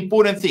an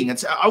important thing. And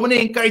so I want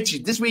to encourage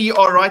you, this is where you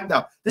are right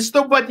now. Just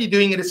stop what you're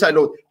doing and say,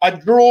 Lord,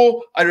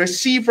 I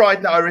receive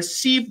right now. I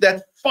receive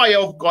that fire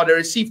of God. I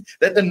receive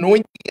that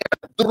anointing.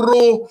 I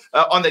draw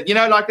on that. You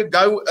know, like a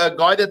guy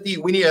that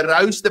when he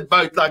rows the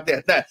boat like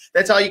that.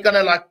 That's how you kind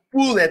of like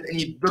pull that and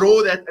you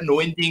draw that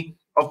anointing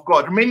of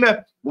God.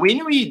 Remember,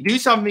 when we do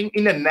something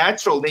in the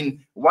natural,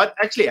 then what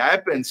actually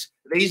happens,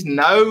 there is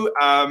no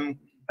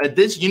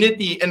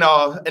disunity in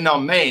our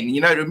man.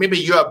 You know, remember,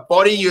 you are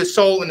body, your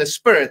soul, and a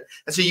spirit.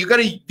 And so you got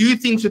to do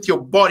things with your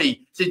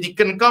body so that you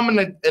can come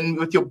in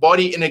with your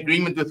body in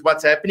agreement with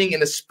what's happening in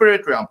the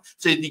spirit realm,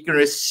 so that you can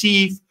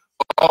receive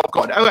of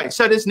God. Okay,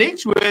 so this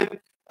next word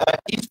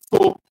is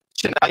for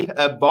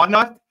Shanae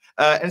Barnard.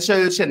 And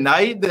so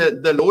Shanae,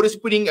 the Lord is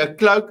putting a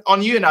cloak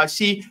on you, and I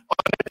see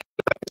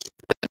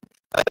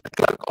a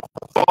cloak of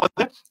the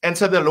Father. And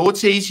so the Lord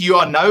says, you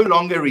are no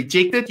longer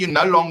rejected, you're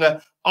no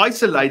longer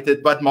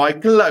isolated, but my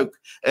cloak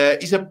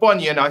is upon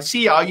you. And I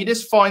see how you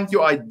just find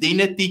your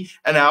identity,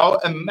 and how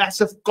a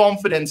massive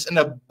confidence and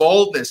a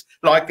boldness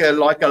like a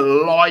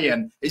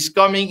lion is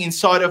coming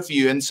inside of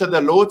you. And so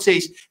the Lord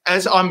says,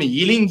 as I'm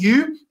healing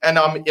you, and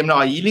I'm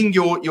healing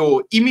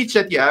your image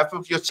that you have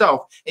of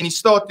yourself, and you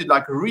start to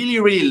like really,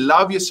 really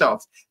love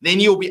yourself, then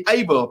you'll be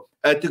able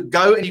to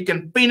go and you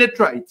can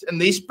penetrate.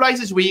 And these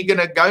places where you're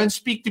going to go and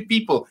speak to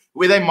people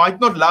where they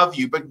might not love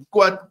you, but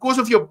because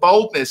of your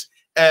boldness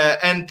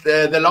and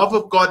the love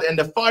of God and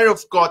the fire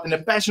of God and the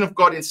passion of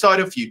God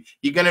inside of you,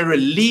 you're going to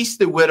release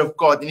the word of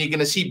God, and you're going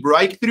to see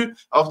breakthrough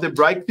after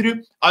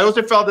breakthrough. I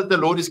also felt that the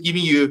Lord is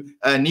giving you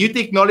new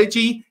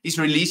technology. He's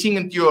releasing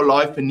into your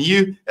life a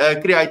new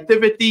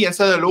creativity. And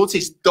so the Lord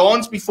says,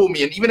 dance before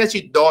me. And even as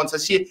you dance, I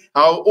see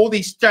how all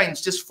these chains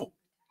just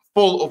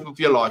fall off of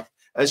your life.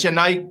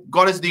 Shanae,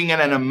 God is doing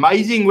an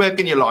amazing work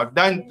in your life.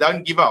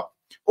 Don't give up.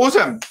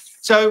 Awesome.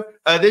 So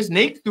this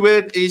next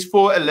word is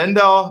for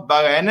Linda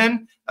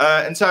Bohannon.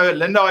 And so,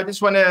 Linda, I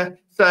just want to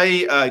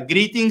say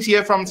greetings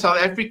here from South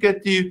Africa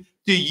to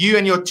you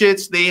and your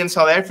church there in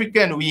South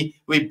Africa. And we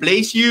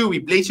bless you. We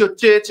bless your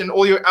church and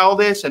all your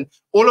elders. And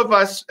all of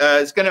us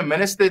is going to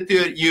minister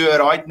to you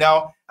right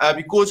now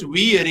because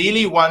we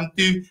really want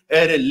to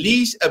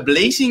release a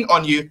blessing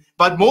on you.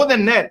 But more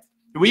than that,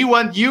 we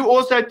want you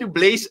also to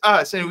bless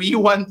us. And we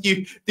want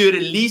you to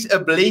release a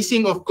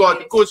blessing of God,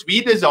 because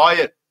we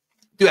desire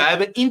to have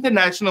an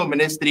international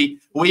ministry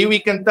where we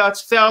can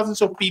touch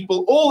thousands of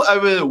people all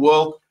over the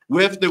world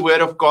with the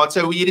word of God.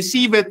 So we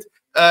receive it,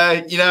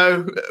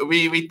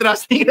 we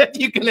trusting that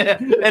you can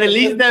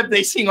release that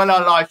blessing on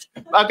our lives.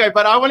 Okay,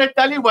 but I want to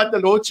tell you what the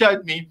Lord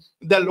showed me.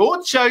 The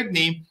Lord showed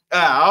me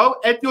how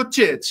at your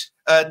church,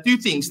 two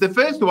things. The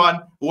first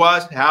one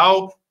was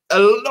how a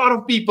lot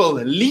of people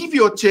leave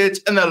your church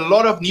and a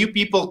lot of new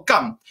people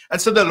come. And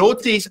so the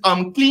Lord says,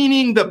 I'm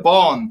cleaning the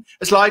barn.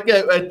 It's like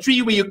a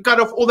tree where you cut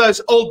off all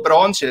those old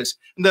branches.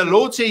 And the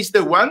Lord says,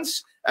 the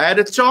ones I had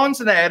a chance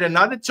and I had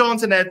another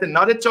chance and I had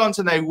another chance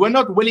and they were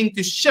not willing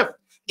to shift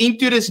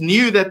into this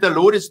new that the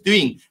Lord is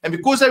doing. And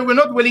because they were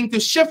not willing to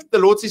shift, the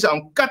Lord says,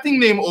 I'm cutting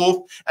them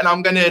off and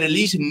I'm going to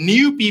release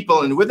new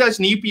people. And with those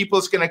new people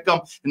is going to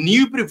come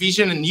new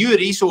provision and new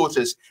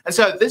resources. And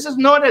so this is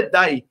not a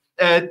day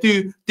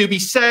to be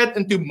sad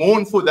and to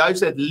mourn for those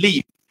that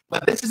leave.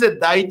 But this is a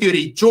day to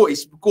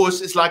rejoice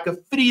because it's like a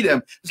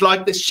freedom. It's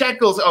like the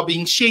shackles are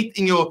being shed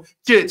in your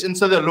church. And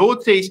so the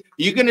Lord says,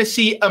 you're going to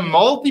see a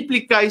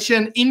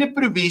multiplication in the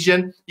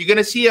provision. You're going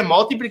to see a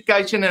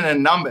multiplication in the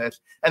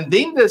numbers. And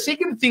then the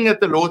second thing that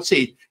the Lord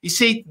said, he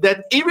said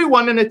that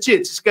everyone in the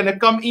church is going to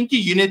come into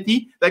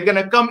unity. They're going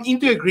to come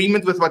into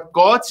agreement with what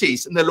God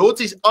says. And the Lord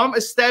says, I'm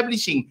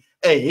establishing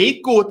a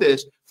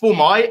headquarters for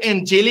my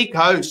angelic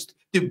host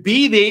to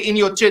be there in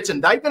your church,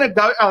 and they're going to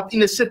go out in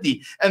the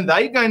city and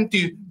they're going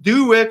to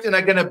do work and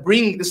they're going to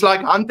bring, it's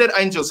like hunter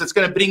angels, it's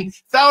going to bring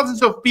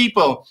thousands of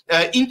people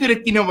into the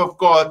kingdom of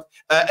God,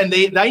 and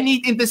they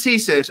need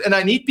intercessors and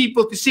I need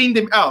people to send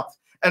them out.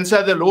 And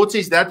so the Lord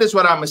says, that is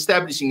what I'm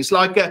establishing. It's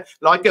like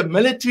a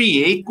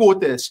military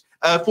headquarters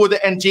for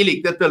the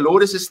angelic that the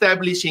Lord is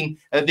establishing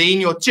there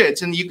in your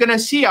church. And you're going to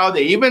see how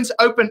the heavens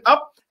open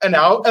up and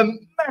how a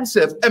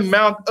massive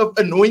amount of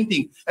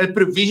anointing and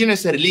provision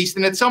is released.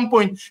 And at some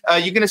point,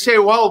 you're going to say,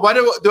 well, what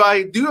do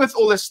I do with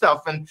all this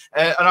stuff? And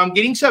I'm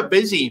getting so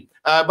busy.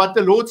 But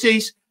the Lord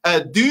says,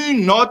 do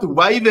not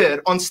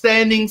waver on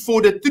standing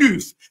for the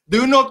truth.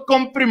 Do not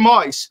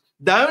compromise.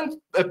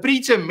 Don't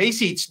preach a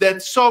message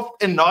that's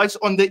soft and nice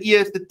on the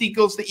ears, that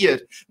tickles the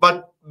ears,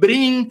 but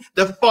bring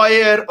the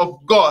fire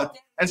of God.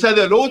 And so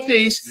the Lord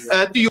says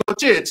to your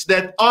church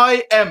that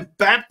I am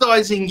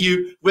baptizing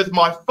you with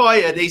my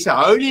fire. There's a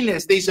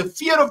holiness, there's a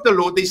fear of the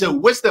Lord, there's a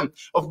wisdom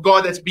of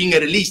God that's being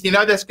released. You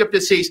know, the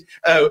scripture says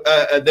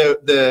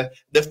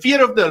the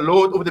fear of the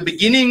Lord, or the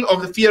beginning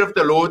of the fear of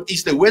the Lord,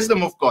 is the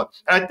wisdom of God.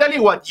 And I tell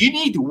you what, you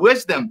need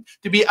wisdom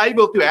to be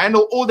able to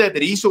handle all that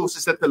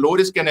resources that the Lord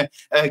is going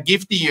to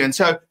give to you. And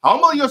so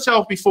humble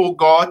yourself before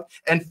God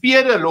and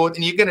fear the Lord,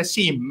 and you're going to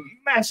see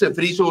massive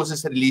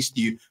resources released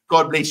to you.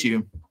 God bless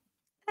you.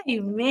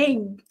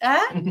 Amen.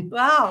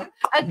 Wow.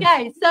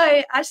 Okay,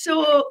 so I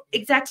saw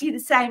exactly the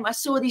same. I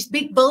saw these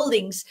big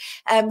buildings.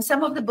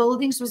 Some of the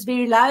buildings was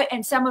very low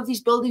and some of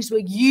these buildings were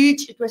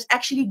huge. It was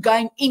actually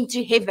going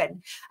into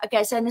heaven.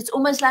 Okay, so and it's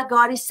almost like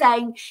God is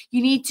saying,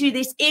 you need to,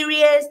 there's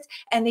areas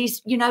and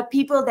there's,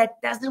 people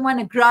that doesn't want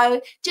to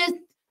grow. Just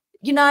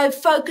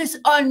focus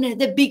on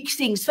the big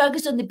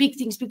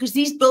things, because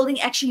these buildings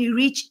actually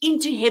reach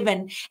into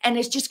heaven and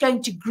it's just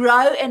going to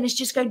grow and it's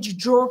just going to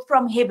draw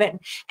from heaven.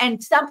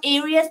 And some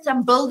areas,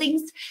 some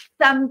buildings,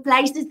 some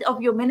places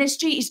of your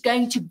ministry is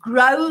going to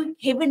grow,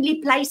 heavenly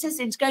places,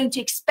 and it's going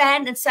to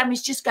expand, and some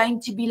is just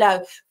going to be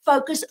low.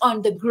 Focus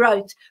on the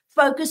growth.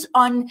 Focus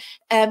on,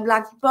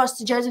 like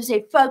Pastor Joseph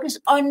said, focus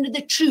on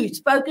the truth.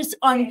 Focus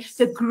on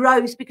the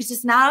growth,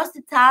 because now's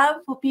the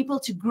time for people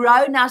to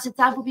grow. Now's the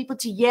time for people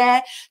to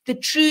hear the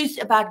truth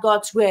about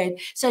God's word.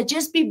 So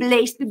just be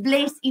blessed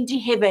into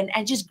heaven,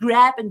 and just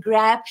grab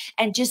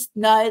and just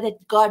know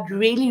that God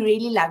really,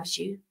 really loves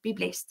you. Be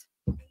blessed.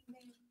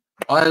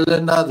 Hi,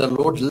 Linda. The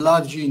Lord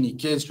loves you and He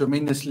cares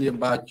tremendously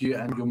about you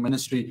and your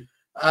ministry.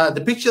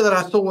 The picture that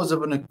I saw was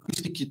of an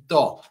acoustic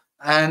guitar,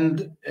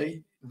 and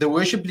the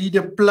worship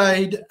leader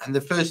played, and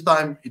the first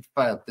time it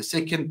failed. The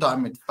second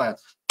time it failed.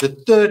 The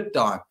third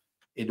time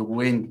it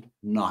went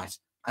nice.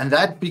 And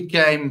that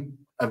became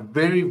a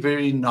very,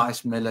 very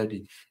nice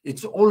melody.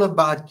 It's all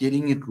about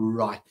getting it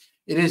right.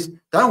 It is,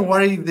 don't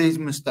worry if there's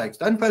mistakes.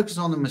 Don't focus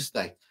on the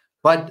mistake.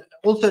 But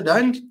also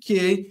don't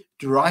care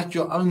to write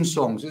your own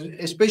songs,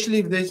 especially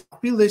if I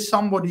feel there's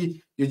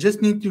somebody, you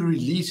just need to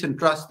release and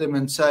trust them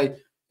and say,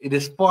 it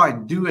is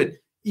fine, do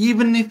it.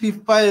 Even if he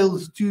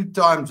fails 2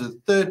 times,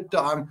 the third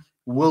time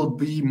will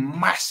be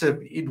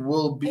massive. It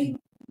will be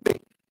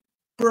big.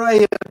 Pray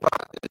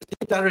about it.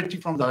 Get clarity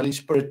from the Holy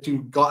Spirit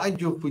to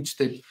guide your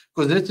footsteps,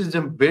 because this is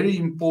a very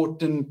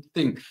important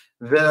thing.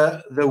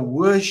 The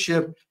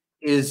worship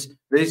is,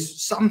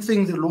 there's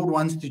something the Lord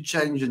wants to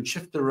change and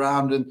shift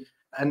around,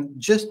 and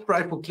just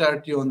pray for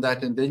clarity on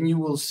that, and then you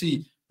will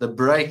see the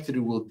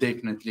breakthrough will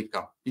definitely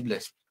come. Be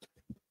blessed.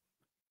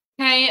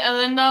 Hey,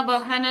 Linda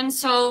Bohannon.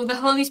 So the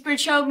Holy Spirit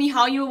showed me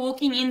how you were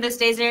walking in this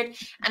desert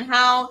and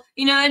how,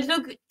 it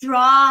looked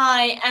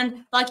dry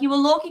and like you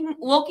were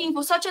walking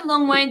for such a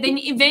long way. Then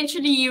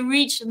eventually you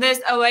reached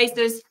this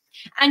oasis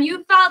and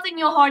you felt in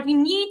your heart, you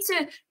need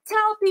to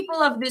tell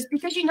people of this,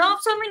 because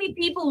of so many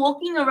people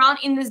walking around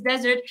in this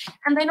desert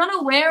and they're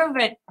not aware of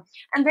it.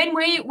 And then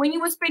when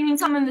you were spending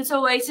time in this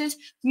oasis,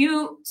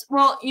 you're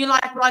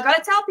like, I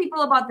gotta tell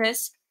people about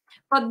this.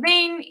 But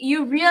then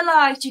you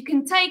realize you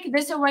can take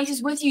this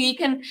oasis with you.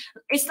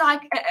 It's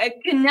like a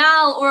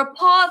canal or a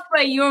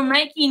pathway you're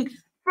making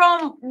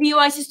from the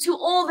oasis to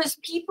all these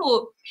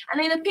people.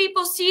 And then the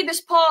people see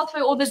this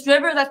pathway or this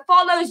river that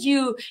follows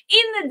you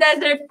in the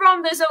desert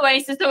from this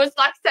oasis. So it's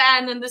like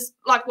sand and this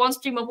like one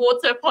stream of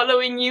water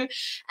following you.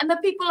 And the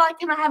people are like,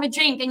 can I have a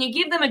drink? And you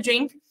give them a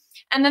drink.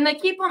 And then they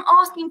keep on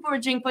asking for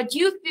a drink, but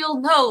you feel,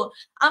 no,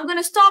 I'm going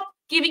to stop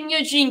giving you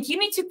a drink. You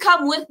need to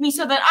come with me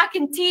so that I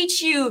can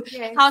teach you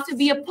how to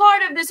be a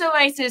part of this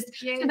oasis,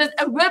 so that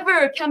a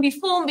river can be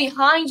formed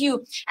behind you.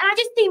 And I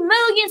just see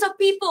millions of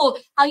people,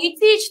 how you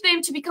teach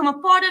them to become a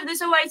part of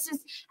this oasis,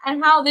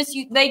 and how they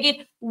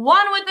get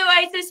one with the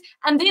oasis,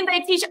 and then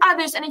they teach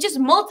others, and it just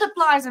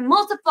multiplies and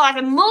multiplies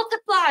and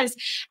multiplies.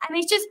 And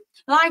it's just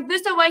like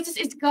this oasis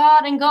is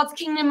God and God's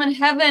kingdom in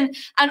heaven,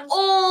 and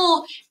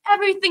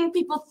everything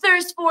people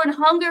thirst for and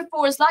hunger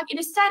for is like it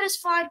is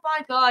satisfied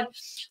by God.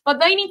 But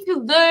they need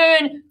to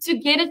learn to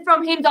get it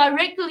from Him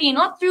directly,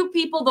 not through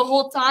people the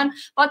whole time,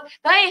 but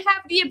they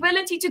have the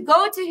ability to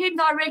go to Him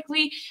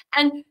directly,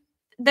 and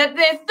that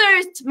their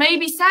thirst may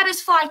be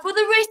satisfied for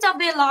the rest of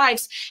their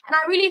lives. And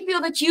I really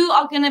feel that you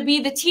are going to be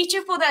the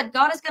teacher for that.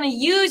 God is going to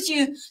use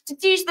you to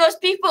teach those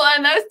people,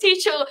 and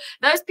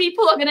those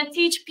people are going to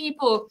teach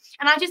people.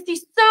 And I just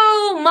see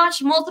so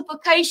much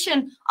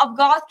multiplication of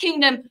God's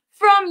kingdom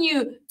from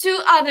you to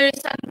others,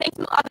 and then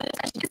to others,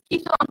 and just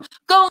keeps on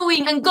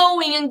going and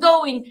going and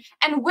going.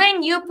 And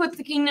when you put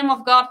the kingdom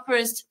of God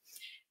first,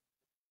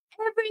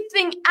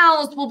 everything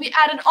else will be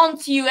added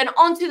onto you and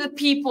onto the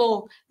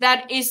people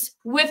that is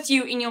with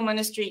you in your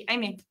ministry.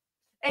 Amen.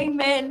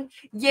 Amen.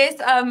 Yes,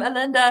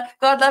 Alinda,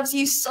 God loves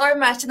you so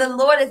much, and the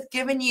Lord has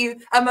given you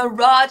a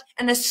rod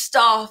and a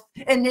staff,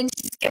 and then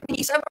He's given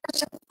you so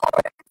much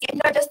authority. You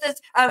know, just as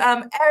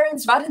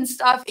Aaron's rod and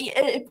staff,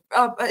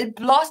 it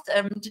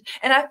blossomed,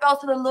 and I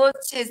felt that the Lord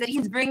says that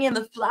He's bringing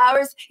the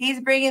flowers, He's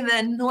bringing the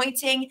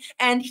anointing,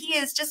 and He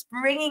is just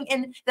bringing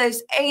in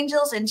those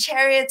angels and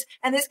chariots,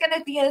 and there's going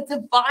to be a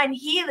divine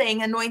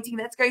healing anointing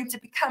that's going to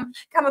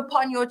come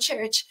upon your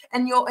church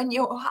and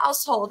your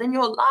household and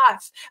your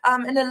life.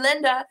 And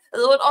Alinda, the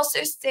Lord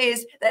also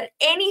says that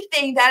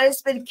anything that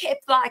has been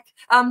kept that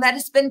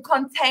has been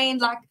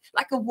contained like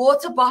a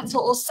water bottle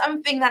or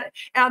something that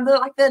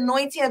like the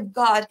anointing of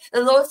God,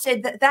 the Lord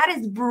said that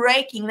is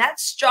breaking. That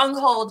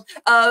stronghold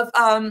of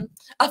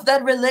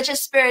that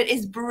religious spirit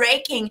is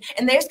breaking,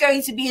 and there's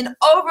going to be an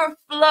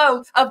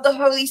overflow of the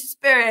Holy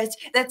Spirit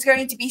that's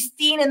going to be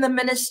seen in the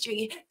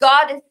ministry.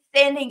 God is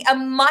sending a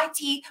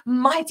mighty,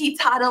 mighty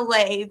tidal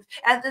wave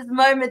at this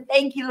moment.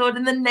 Thank you, Lord,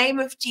 in the name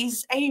of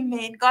Jesus.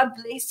 Amen. God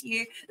bless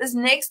you. This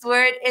next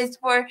word is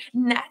for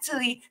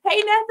Natalie. Hey,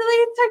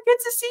 Natalie, it's so good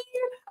to see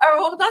you. I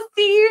will not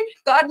see you.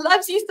 God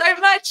loves you so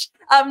much.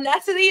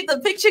 Natalie, the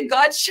picture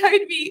God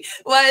showed me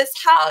was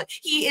how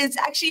He is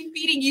actually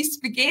feeding you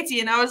spaghetti.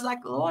 And I was like,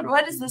 Lord,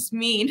 what does this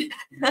mean?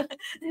 And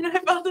I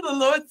felt that the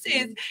Lord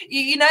says,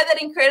 you know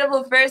that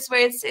incredible verse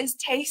where it says,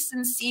 taste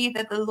and see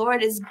that the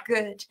Lord is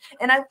good.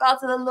 And I felt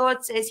that the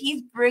Lord says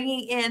He's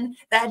bringing in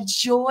that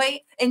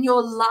joy in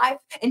your life,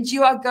 and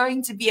you are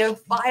going to be a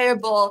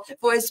fireball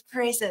for His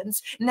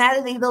presence.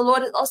 Natalie, the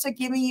Lord is also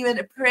giving you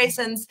a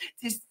presence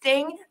to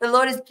sing. The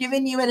Lord has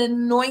given you an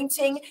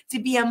anointing to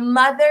be a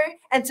mother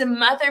and to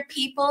mother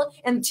people,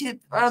 and to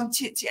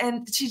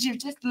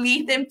just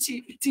lead them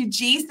to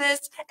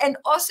Jesus. And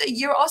also,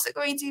 you're also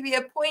going to be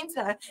a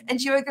pointer,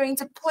 and you are going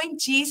to point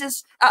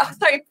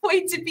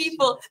to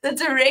people the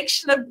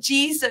direction of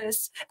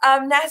Jesus.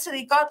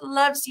 Natalie, God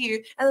loves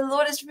you, and the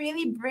Lord is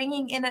really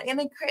bringing in an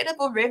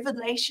incredible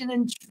revelation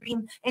and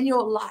dream in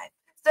your life.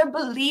 So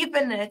believe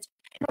in it.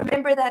 And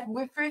remember that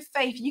through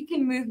faith, you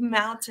can move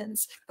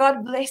mountains.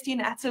 God bless you,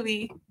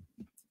 Natalie.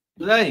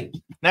 Hey,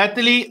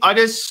 Natalie, I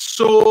just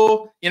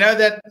saw,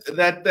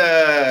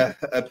 that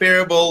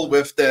parable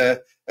with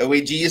the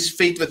where Jesus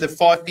fed with the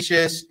 5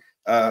 fishes,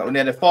 and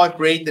then the 5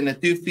 bread and the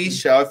 2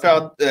 fish. So I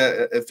felt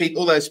fed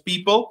all those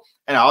people,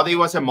 and how there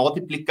was a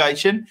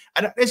multiplication.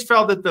 And I just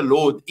felt that the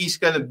Lord is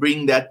going to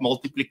bring that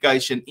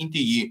multiplication into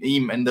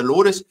Him, and the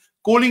Lord is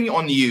calling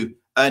on you.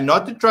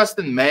 Not to trust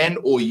in man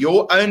or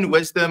your own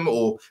wisdom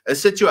or a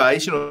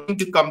situation or thing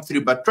to come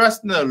through, but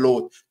trust in the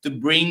Lord to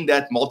bring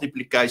that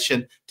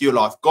multiplication to your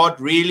life. God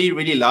really,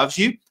 really loves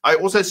you. I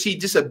also see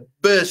just a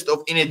burst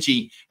of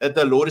energy that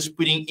the Lord is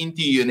putting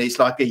into you, and it's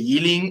like a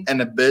healing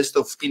and a burst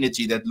of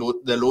energy that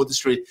the Lord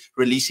is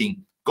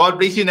releasing. God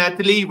bless you,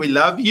 Natalie. We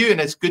love you,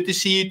 and it's good to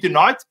see you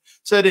tonight.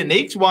 So the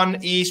next one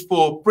is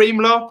for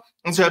Premla.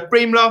 And so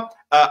Premla,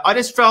 I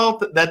just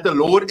felt that the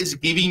Lord is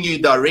giving you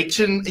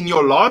direction in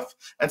your life.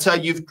 And so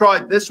you've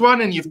tried this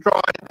one and you've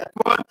tried that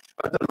one.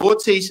 But the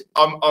Lord says,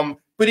 I'm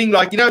putting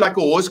like a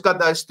horse got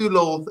those 2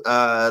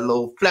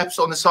 little flaps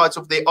on the sides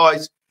of their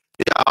eyes.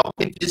 How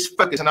can you just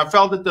focus? And I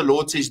felt that the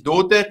Lord says,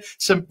 daughter,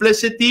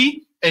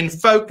 simplicity and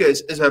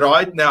focus is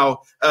right now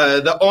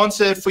the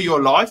answer for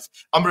your life.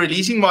 I'm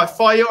releasing my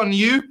fire on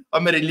you.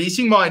 I'm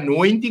releasing my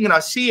anointing, and I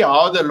see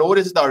how the Lord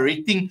is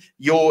directing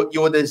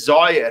your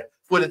desire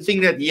for the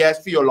thing that He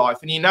has for your life.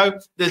 And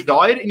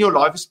desire in your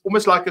life is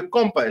almost like a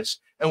compass.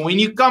 And when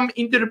you come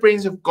into the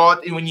presence of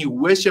God and when you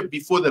worship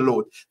before the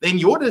Lord, then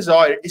your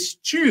desire is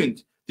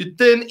tuned to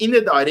turn in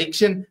the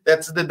direction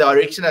that's the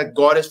direction that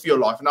God has for your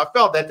life. And I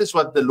felt that is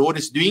what the Lord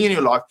is doing in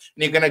your life.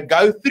 And you're going to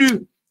go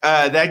through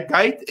that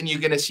gate and you're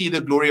going to see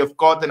the glory of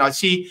God. And I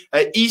see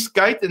east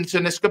gate, and so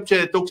in the scripture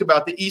it talks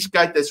about the east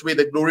gate. That's where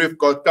the glory of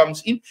God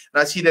comes in.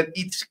 And I see that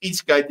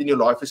each gate in your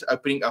life is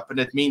opening up, and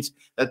it means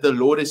that the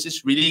Lord is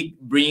just really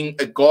bringing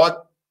a God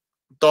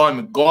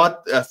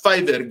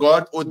favor,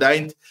 God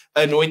ordained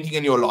anointing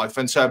in your life.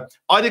 And so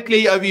I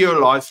declare over your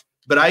life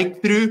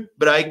breakthrough,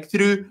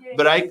 breakthrough,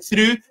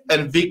 breakthrough,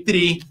 and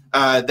victory.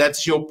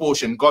 That's your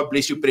portion. God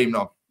bless you,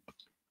 Premna.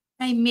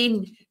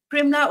 Amen.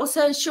 Premna,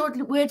 also a short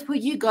word for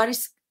you. God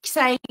is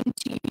saying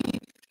to you,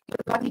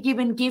 your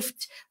God-given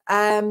gift,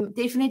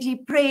 definitely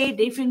prayer,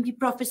 definitely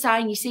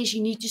prophesying. He says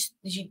you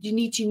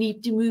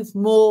need to move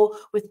more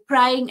with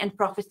praying and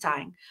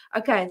prophesying.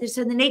 Okay,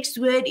 so the next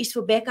word is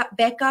for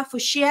Becca for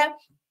share.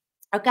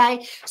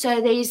 Okay, so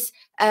there's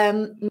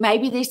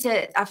maybe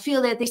I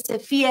feel that there's a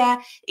fear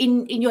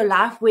in your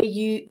life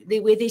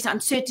where there's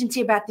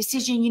uncertainty about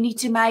decision you need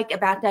to make,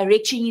 about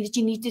direction that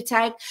you need to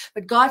take.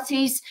 But God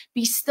says,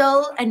 be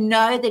still and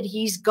know that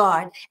He's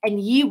God, and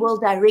He will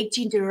direct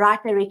you into the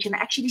right direction. I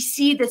actually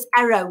see this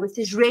arrow with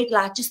this red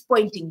light just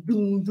pointing,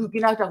 boom, boom,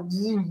 like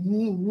woo,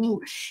 woo,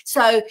 woo.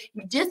 So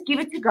just give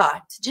it to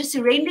God, just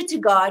surrender to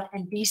God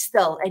and be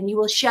still, and He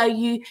will show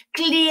you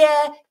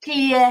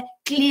clear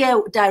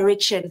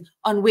direction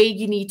on where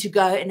you need to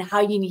go and how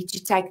you need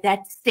to take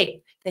that step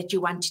that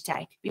you want to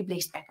take. Be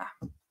blessed, Becca.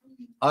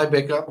 Hi,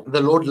 Becca.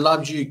 The Lord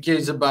loves you,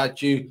 cares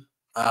about you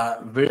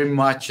very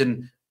much.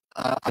 And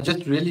I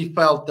just really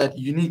felt that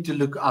you need to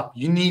look up.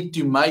 You need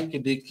to make a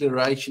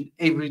declaration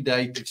every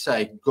day to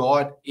say,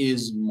 God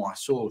is my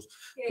source.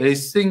 Yes.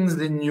 There's things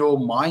in your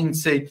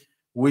mindset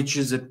which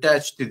is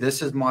attached to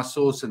this is my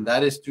source and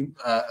that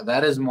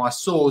is my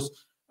source,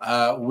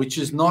 which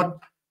is not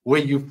where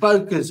you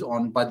focus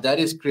on, but that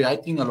is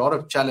creating a lot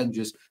of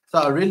challenges. So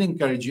I really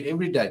encourage you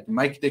every day to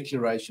make a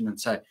declaration and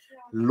say,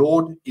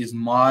 Lord is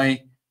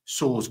my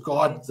source.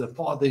 God, the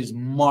Father is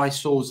my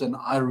source, and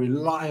I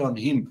rely on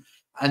Him.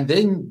 And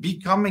then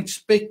become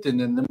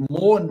expectant. And the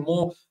more and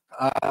more,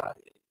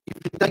 if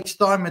it takes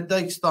time, it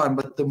takes time.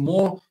 But the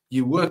more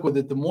you work with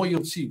it, the more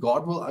you'll see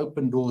God will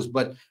open doors.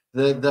 But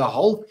the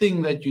whole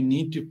thing that you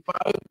need to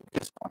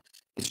focus on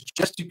is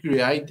just to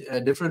create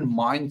a different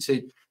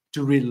mindset,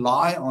 to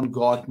rely on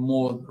God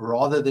more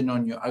rather than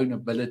on your own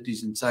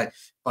abilities and say,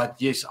 but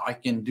yes, I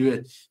can do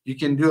it. You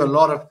can do a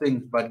lot of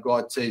things, but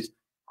God says,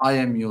 I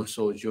am your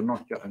source. You're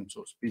not your own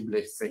source. Be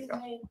blessed, Becca.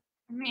 Amen.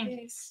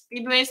 Yes.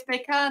 Be blessed,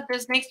 Becca.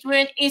 This next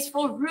word is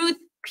for Ruth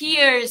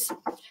Pierce.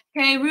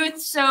 Okay,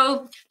 Ruth.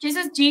 So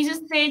Jesus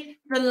said,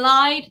 the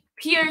light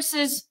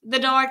pierces the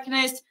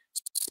darkness.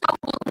 So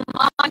will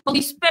my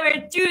Holy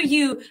Spirit through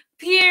you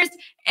pierce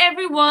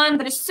everyone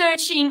that is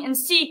searching and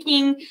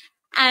seeking.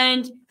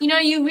 And,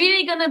 you're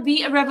really going to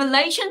be a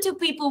revelation to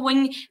people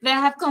when they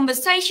have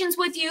conversations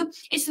with you.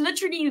 It's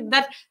literally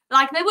that,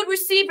 like, they would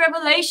receive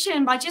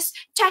revelation by just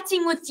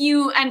chatting with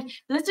you and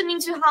listening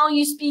to how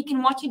you speak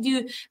and what you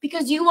do,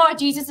 because you are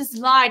Jesus's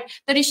light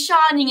that is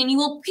shining, and you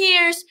will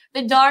pierce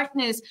the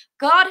darkness.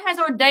 God has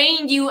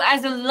ordained you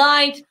as a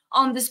light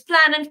on this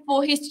planet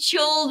for His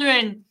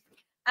children.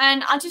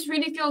 And I just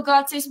really feel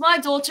God says, my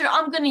daughter,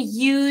 I'm going to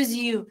use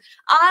you.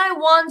 I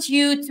want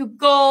you to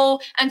go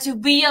and to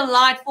be a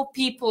light for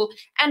people.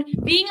 And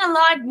being a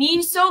light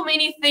means so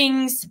many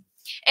things.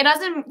 It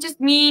doesn't just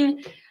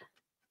mean,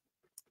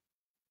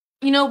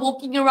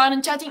 walking around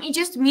and chatting. It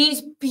just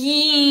means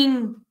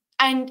being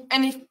and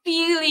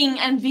feeling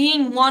and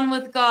being one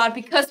with God.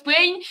 Because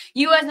when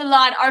you as a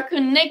light are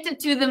connected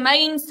to the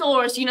main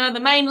source, the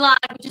main light,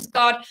 which is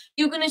God,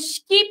 you're going to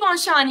keep on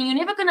shining. You're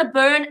never going to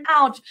burn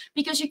out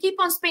because you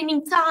keep on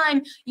spending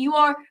time. You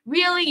are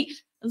really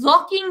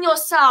locking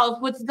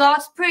yourself with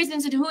God's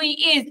presence and who He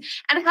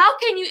is. And how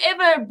can you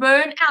ever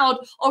burn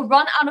out or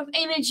run out of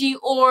energy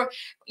or,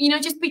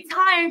 just be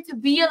tired to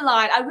be a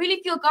light? I really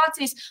feel God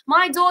says,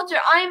 my daughter,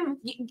 I'm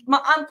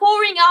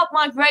pouring out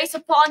my grace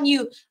upon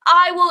you.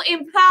 I will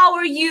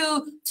empower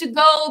you to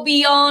go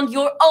beyond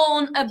your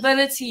own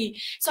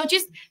ability. So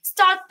just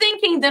start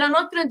thinking that I'm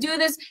not going to do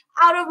this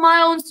out of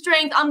my own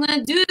strength. I'm going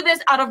to do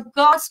this out of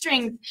God's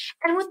strength.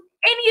 And with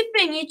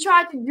anything you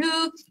try to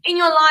do in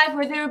your life,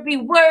 whether it be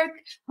work,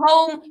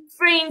 home,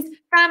 friends,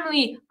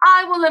 family,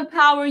 I will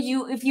empower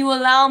you if you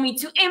allow me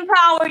to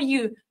empower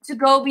you to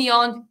go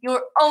beyond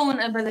your own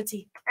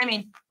ability.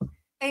 Amen.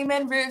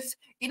 Amen, Ruth.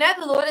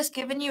 The Lord has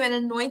given you an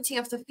anointing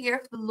of the fear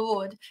of the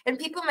Lord. And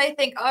people may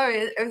think,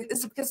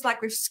 is it because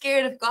we're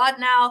scared of God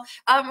now?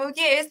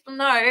 Yes, but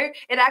no.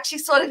 It actually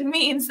sort of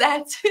means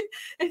that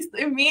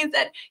it means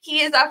that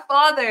He is our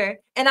Father,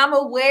 and I'm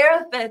aware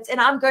of it,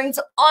 and I'm going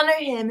to honor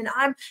Him,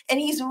 and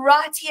He's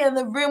right here in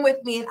the room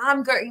with me, and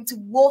I'm going to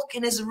walk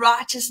in His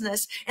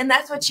righteousness. And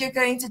that's what you're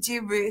going to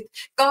do, Ruth.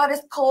 God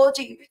has called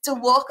you to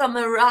walk on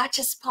the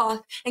righteous path,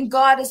 and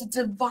God has a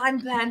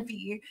divine plan for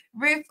you.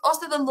 Ruth,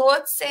 also the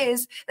Lord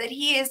says that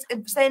He He is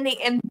sending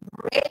in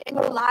bread in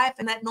your life,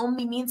 and that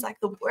normally means like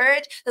the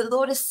word. The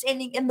Lord is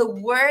sending in the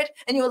word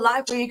in your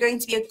life where you're going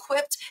to be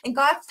equipped, and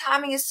God's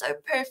timing is so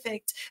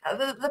perfect.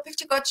 The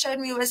picture God showed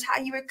me was how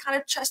you were kind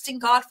of trusting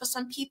God for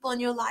some people in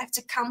your life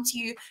to come to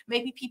you,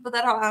 maybe people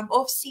that are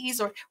off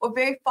seas or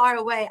very far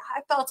away.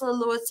 I felt the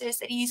Lord says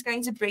that He's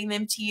going to bring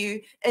them to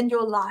you in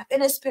your life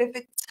in His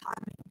perfect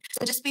timing.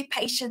 So just be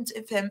patient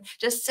with Him.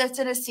 Just sit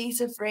in a seat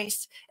of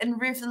rest.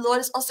 And Ruth, the Lord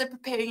is also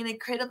preparing an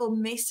incredible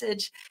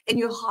message in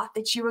your heart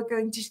that you are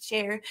going to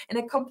share in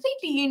a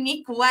completely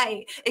unique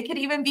way. It could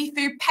even be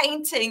through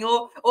painting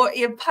or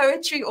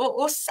poetry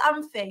or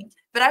something.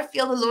 But I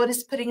feel the Lord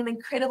is putting an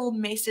incredible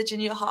message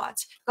in your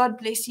heart. God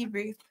bless you,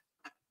 Ruth.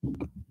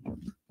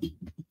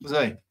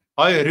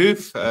 Hi,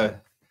 Ruth.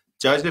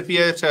 Joseph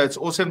here. So it's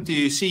awesome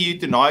to see you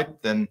tonight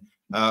and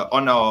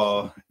on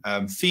our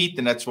feed,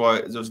 and that's why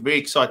it was very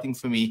exciting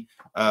for me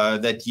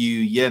that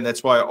you here, and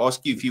that's why I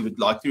asked you if you would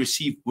like to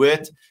receive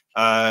word.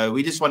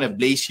 We just want to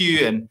bless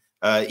you, and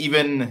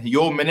even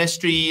your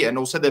ministry and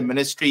also the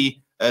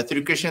ministry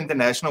through Christian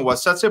International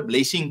was such a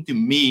blessing to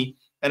me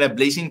and a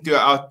blessing to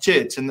our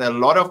church. And a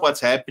lot of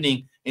what's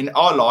happening in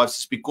our lives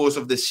is because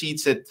of the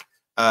seeds that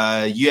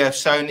you have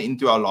sown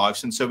into our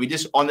lives. And so we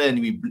just honor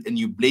and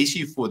you bless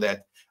you for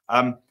that.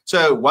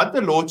 So what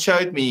the Lord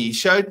showed me, He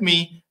showed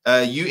me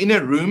you in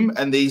a room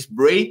and there's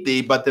bread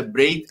there, but the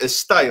bread is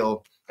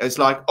stale. It's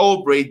like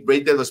old bread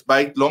that was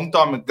baked long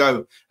time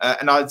ago.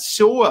 And I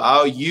saw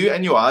how you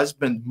and your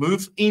husband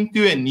move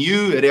into a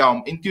new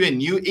realm, into a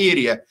new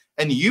area,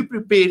 and you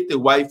prepared the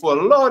way for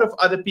a lot of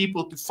other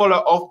people to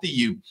follow after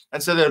you.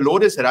 And so the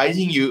Lord is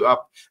raising you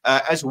up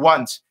as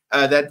ones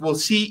that will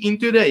see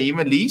into the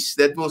heavenlies,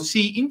 that will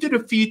see into the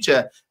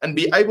future and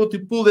be able to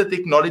pull the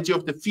technology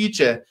of the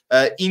future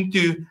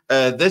into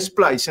this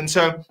place. And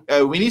so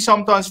when you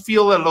sometimes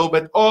feel a little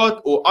bit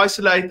odd or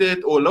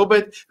isolated or a little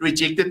bit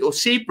rejected or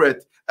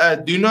separate,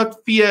 do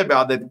not fear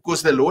about that,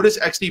 because the Lord is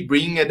actually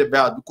bringing it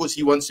about, because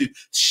He wants to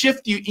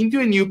shift you into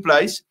a new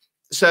place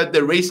so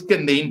the rest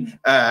can then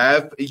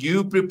have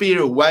you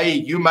prepare a way,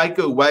 you make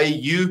a way,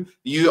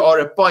 you are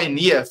a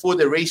pioneer for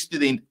the rest to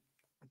then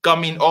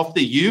come in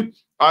after you.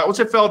 I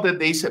also felt that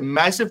there's a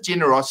massive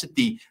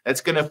generosity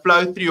that's going to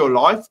flow through your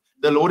life.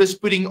 The Lord is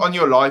putting on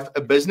your life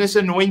a business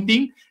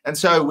anointing. And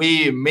so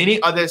where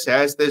many others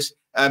has this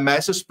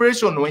massive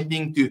spiritual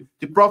anointing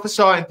to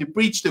prophesy and to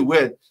preach the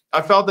word,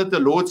 I felt that the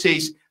Lord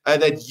says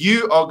that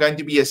you are going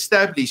to be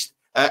established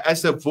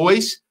as a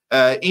voice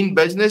in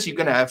business. You're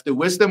going to have the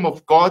wisdom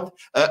of God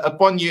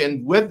upon you.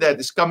 And with that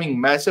is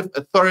coming massive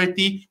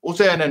authority,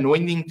 also an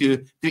anointing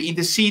to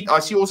intercede. I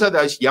see also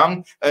those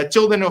young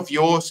children of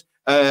yours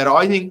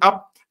rising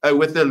up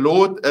with the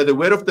Lord, the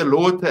word of the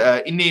Lord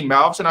in their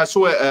mouths. And I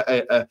saw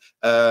a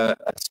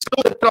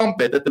silver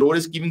trumpet that the Lord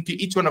is giving to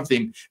each one of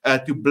them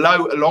to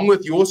blow along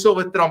with your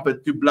silver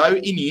trumpet, to blow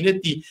in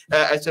unity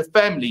as a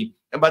family.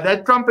 And but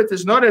that trumpet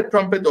is not a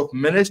trumpet of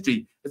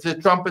ministry, it's a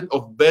trumpet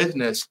of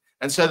business.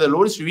 And so the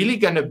Lord is really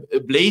going to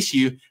bless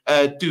you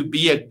to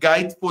be a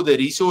gate for the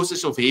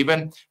resources of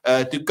heaven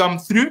to come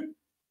through.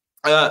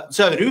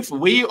 So Ruth,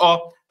 we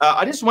are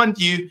I just want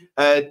you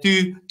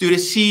to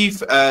receive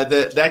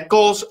that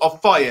coals of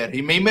fire.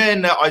 Remember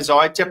in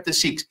Isaiah chapter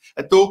 6,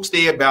 it talks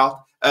there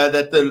about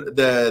that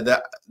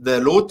the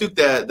Lord took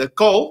the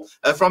coal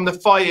from the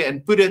fire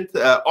and put it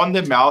on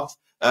the mouth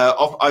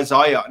of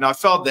Isaiah. And I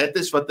felt that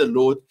is what the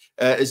Lord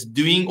is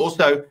doing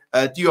also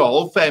to your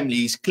whole family.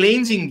 He's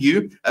cleansing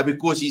you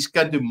because He's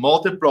going to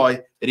multiply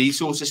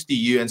resources to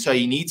you. And so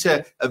He needs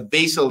a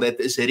vessel that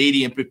is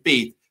ready and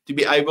prepared to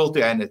be able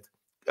to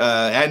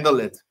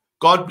handle it.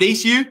 God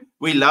bless you.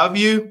 We love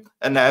you,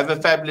 and have a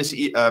fabulous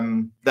day.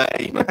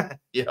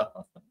 Yeah.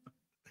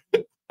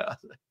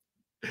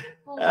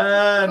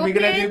 And we're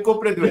gonna do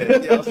corporate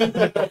word.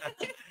 Yeah.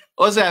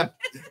 Awesome.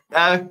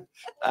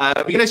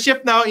 We're gonna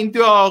shift now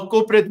into our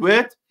corporate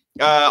word.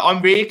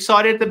 I'm very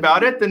excited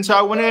about it, and so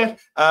I want to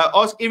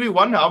ask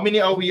everyone, how many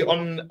are we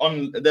on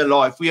the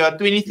live? We are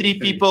 23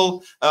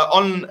 people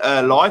on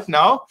live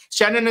now.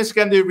 Shannon is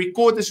going to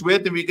record this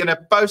word, and we're going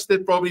to post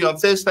it probably on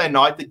Thursday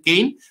night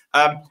again.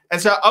 And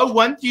so I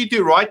want you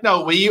to right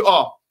now where you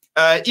are.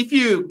 If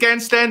you can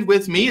stand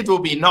with me, it will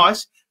be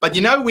nice. But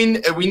you know,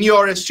 when you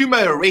are a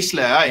sumo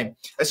wrestler,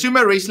 a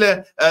sumo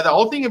wrestler, the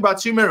whole thing about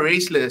sumo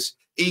wrestlers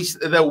is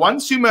the one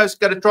sumo is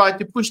going to try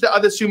to push the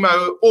other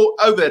sumo all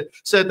over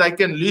so they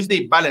can lose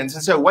their balance.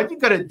 And so what you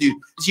got to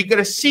do is you got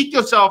to set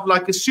yourself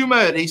like a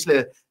sumo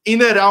wrestler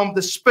in around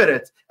the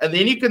spirit, and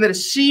then you can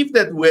receive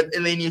that word,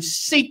 and then you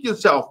set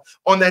yourself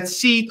on that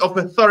seat of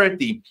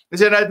authority. And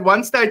so at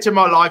one stage in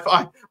my life,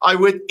 I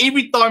would,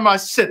 every time I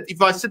sit, if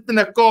I sit in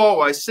a car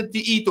or I sit to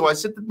eat or I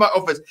sit at my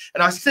office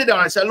and I sit down,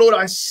 I say, Lord,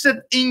 I sit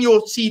in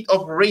your seat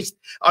of rest.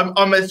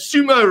 I'm a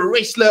sumo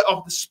wrestler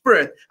of the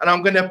spirit, and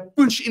I'm going to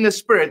push in the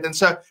spirit. And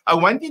so I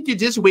want you to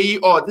just where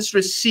you are, just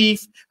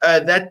receive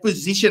that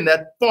position,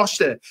 that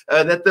posture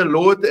that the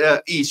Lord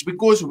is,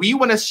 because we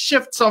want to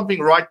shift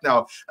something right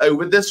now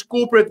with this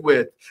corporate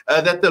word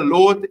that the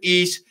Lord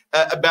is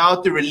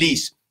about to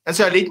release. And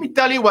so let me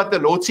tell you what the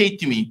Lord said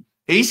to me.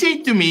 He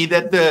said to me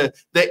that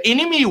the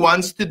enemy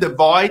wants to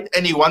divide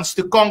and he wants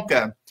to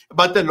conquer.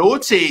 But the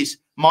Lord says,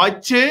 my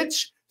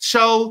church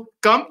shall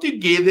come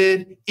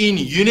together in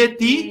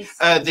unity.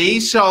 There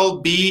shall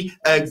be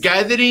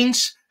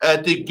gatherings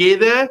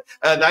together.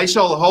 They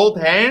shall hold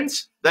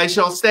hands. They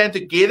shall stand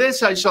together.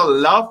 They shall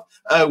love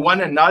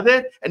one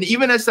another. And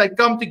even as they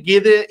come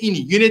together in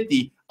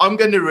unity, I'm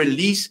going to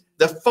release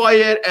the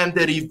fire and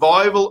the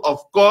revival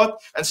of God.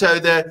 And so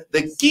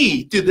the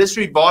key to this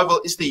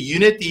revival is the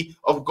unity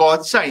of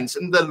God's saints.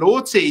 And the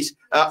Lord says,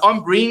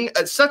 I'm bringing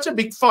such a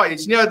big fire.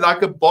 It's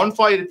like a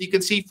bonfire that you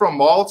can see from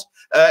miles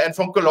and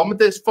from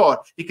kilometers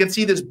far. You can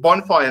see this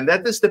bonfire. And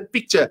that is the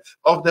picture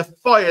of the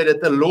fire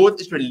that the Lord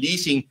is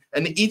releasing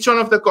in each one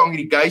of the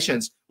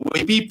congregations,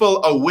 where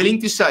people are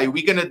willing to say,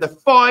 we're going to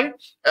defy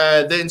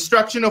the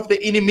instruction of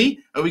the enemy,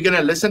 and we're going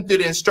to listen to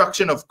the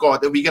instruction of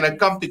God, and we're going to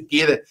come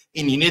together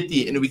in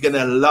unity, and we're going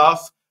to love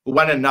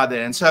one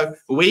another. And so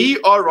where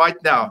you are right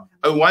now,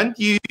 I want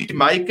you to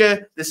make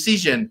a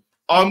decision.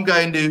 I'm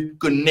going to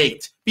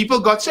connect. People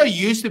got so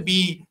used to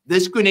be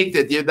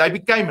disconnected. They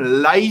became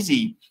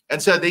lazy.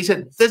 And so there's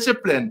a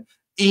discipline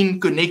in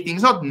connecting.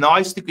 It's not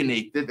nice to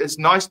connect. It's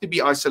nice to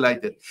be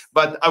isolated.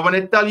 But I want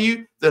to tell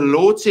you, the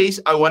Lord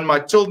says, I want my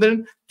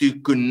children to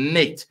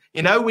connect.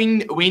 You know, when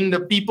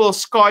the people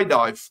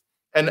skydive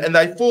and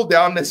they fall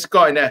down the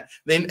sky,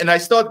 and they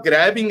start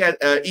grabbing at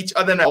each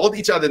other and hold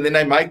each other, and then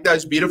they make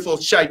those beautiful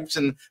shapes,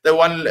 and the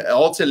one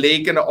holds a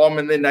leg and an arm,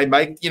 and then they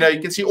make, you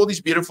can see all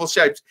these beautiful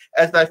shapes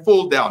as they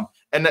fall down.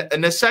 And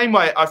in the same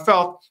way, I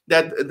felt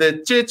that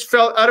the church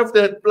fell out of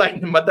the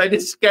plane, but they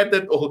just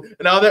scattered all.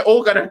 And now they're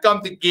all going to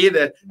come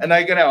together, and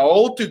they're going to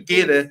hold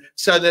together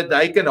so that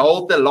they can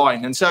hold the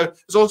line. And so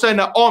it's also in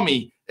the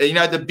army.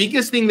 The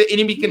biggest thing the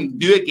enemy can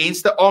do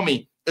against the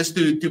army is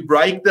to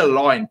break the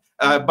line.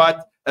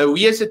 But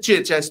we as a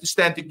church has to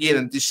stand together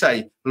and to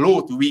say,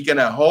 Lord, we're going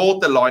to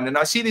hold the line. And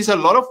I see there's a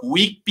lot of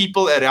weak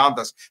people around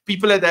us,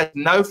 people that have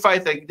no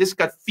faith, they just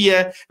got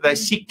fear, they're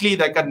sickly,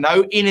 they got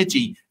no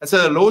energy. And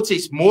so the Lord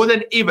says, more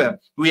than ever,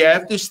 we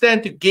have to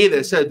stand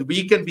together so that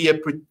we can be a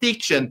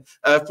protection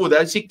for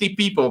those sickly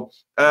people.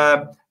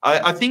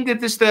 I think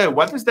that is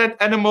what is that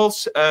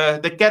animals?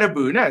 The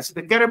caribou. No, it's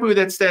the caribou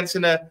that stands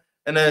in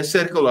a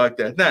circle like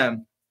that.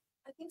 No.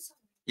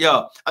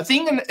 Yeah, I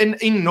think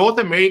in North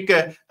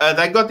America,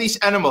 they got these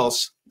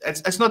animals.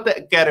 It's not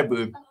the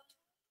caribou.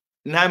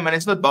 No, man,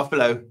 it's not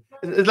buffalo.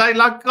 It's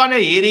like kind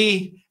of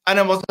hairy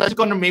animals. I just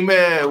can't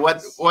remember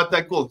what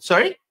they're called.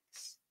 Sorry?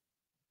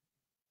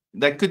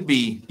 That could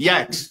be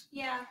yaks.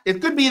 Yeah.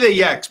 It could be the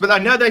yaks, but I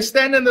know they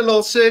stand in the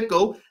little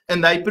circle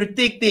and they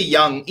protect their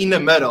young in the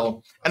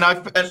middle. And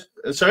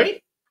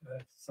sorry?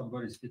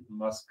 Somebody said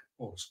musk.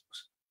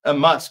 A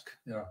musk?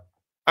 Yeah.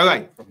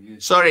 Okay,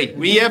 sorry.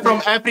 We are from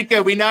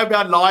Africa. We know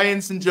about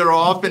lions and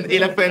giraffe and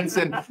elephants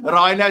and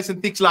rhinos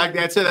and things like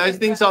that. So those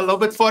things are a little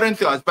bit foreign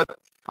to us. But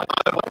I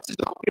watched this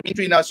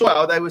documentary and I saw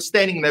how they were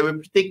standing. They were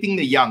protecting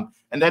the young.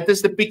 And that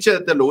is the picture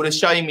that the Lord is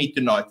showing me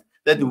tonight.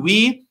 That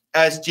we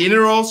as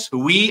generals,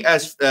 we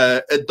as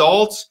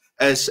adults,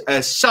 as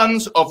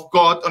sons of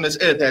God on this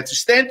earth have to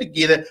stand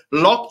together,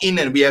 lock in,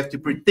 and we have to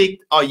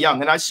protect our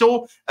young. And I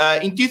saw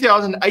in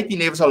 2018,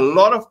 there was a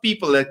lot of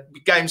people that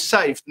became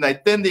saved and they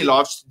turned their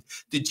lives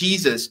to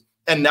Jesus.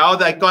 And now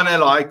they're kind of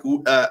like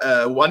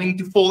wanting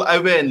to fall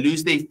over and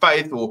lose their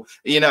faith, or,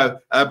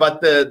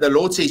 but the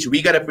Lord says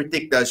we got to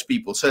protect those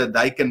people so that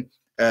they can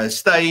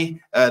stay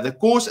the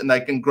course and they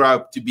can grow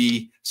up to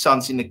be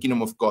sons in the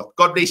kingdom of God.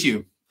 God bless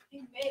you.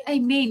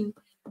 Amen.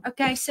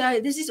 Okay,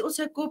 so this is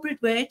also a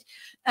corporate word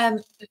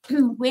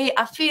where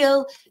I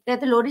feel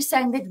that the Lord is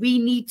saying that we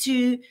need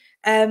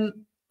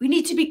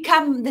to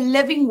become the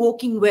living,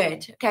 walking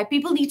word. Okay,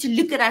 people need to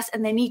look at us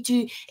and they need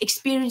to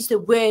experience the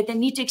word. They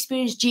need to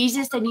experience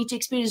Jesus. They need to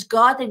experience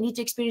God. They need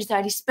to experience the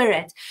Holy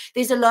Spirit.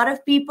 There's a lot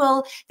of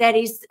people that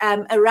is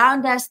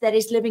around us that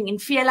is living in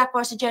fear, like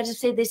Pastor Joseph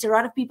said. There's a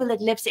lot of people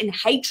that lives in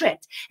hatred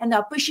and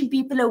they're pushing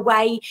people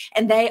away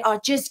and they are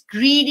just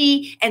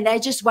greedy and they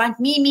just want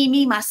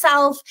me,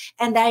 myself,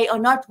 and they are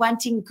not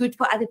wanting good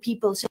for other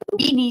people. So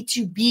we need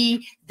to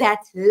be that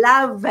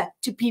love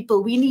to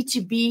people. We need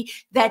to be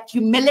that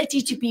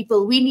humility to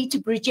people. We need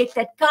to project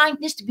that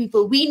kindness to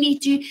people. We need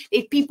to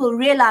let people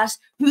realize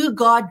who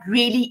God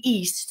really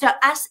is. So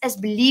us as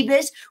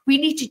believers, we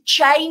need to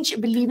change a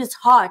believer's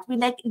heart. When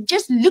they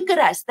just look at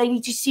us, they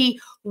need to see,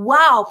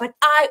 wow, but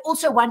I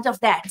also want of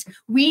that.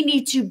 We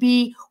need to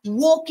be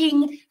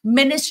walking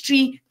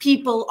ministry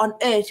people on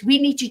earth. We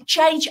need to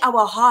change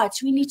our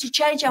hearts. We need to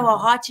change our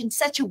hearts in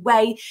such a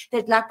way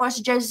that, like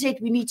Pastor Joseph said,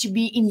 we need to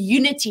be in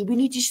unity. We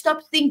need to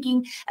stop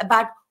thinking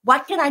about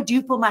what can I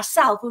do for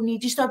myself. We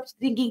need to stop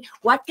thinking,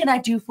 what can I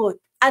do for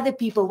other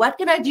people? What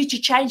can I do to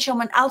change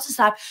someone else's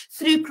life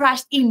through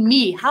Christ in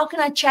me? How can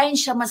I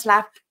change someone's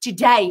life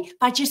today?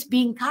 By just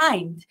being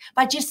kind,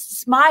 by just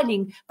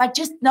smiling, by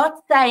just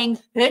not saying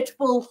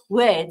hurtful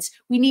words.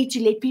 We need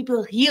to let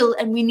people heal,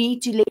 and we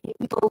need to let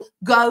people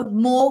go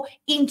more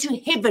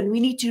into heaven. We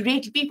need to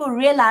let people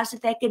realize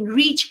that they can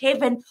reach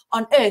heaven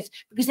on earth,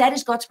 because that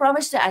is God's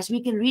promise to us.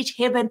 We can reach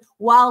heaven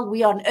while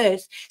we're on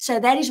earth. So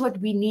that is what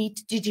we need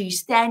to do.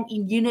 Stand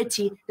in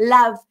unity,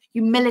 love,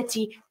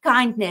 humility,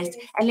 kindness,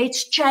 and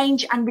let's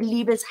change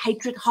unbelievers'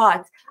 hatred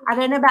hearts. I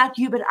don't know about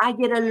you, but I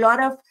get a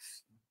lot of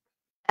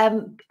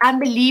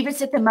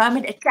unbelievers at the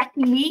moment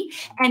attacking me,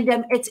 and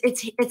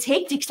it's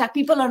hectic. It's like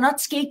people are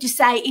not scared to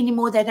say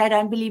anymore that they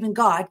don't believe in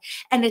God,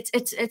 and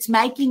it's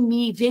making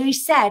me very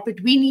sad. But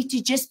we need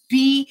to just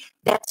be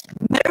that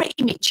mirror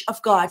image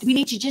of God. We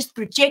need to just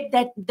project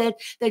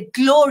that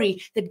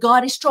glory that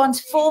God is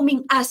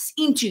transforming us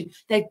into,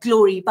 that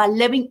glory, by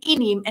living in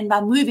Him and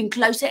by moving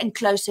closer and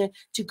closer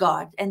to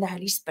God and the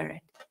Holy Spirit.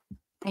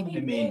 Amen.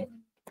 Amen.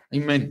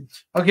 Amen.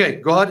 Okay,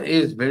 God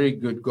is very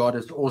good. God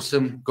is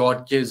awesome.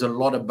 God cares a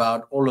lot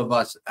about all of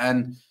us.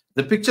 And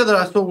the picture that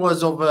I saw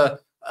was of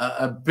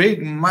a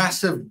big,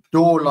 massive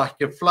door, like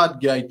a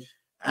floodgate.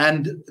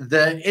 And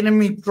the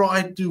enemy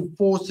tried to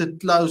force it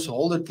closed,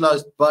 hold it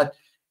closed, but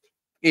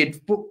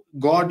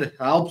God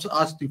helps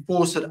us to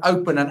force it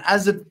open. And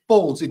as it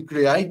falls, it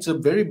creates a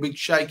very big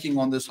shaking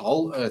on this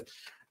whole earth.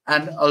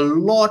 And a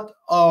lot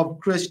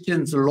of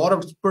Christians, a lot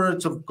of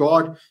spirits of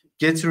God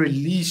gets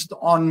released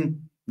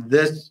on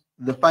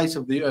the face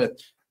of the earth.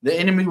 The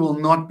enemy will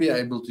not be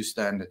able to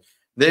stand it.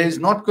 There's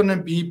not going to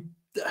be,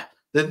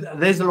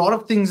 there's a lot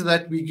of things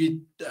that we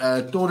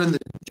get taught in the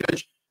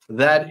church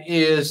that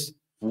is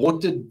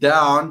watered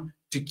down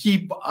to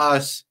keep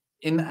us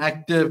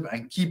inactive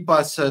and keep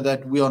us so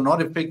that we are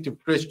not effective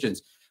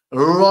Christians. A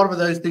lot of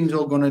those things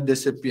are going to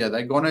disappear.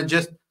 They're going to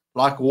just,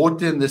 like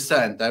water in the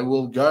sand, they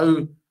will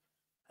go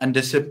and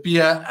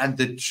disappear, and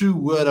the true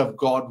word of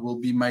God will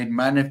be made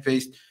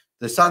manifest.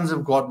 The sons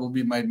of God will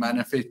be made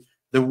manifest.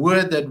 The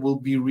word that will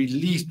be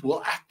released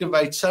will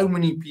activate so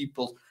many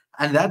people,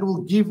 and that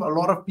will give a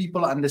lot of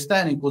people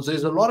understanding, because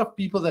there's a lot of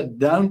people that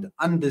don't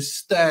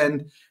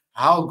understand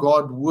how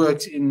God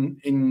works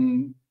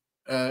in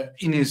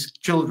His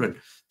children.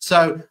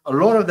 So a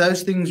lot of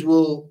those things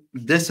will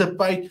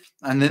dissipate,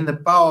 and then the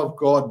power of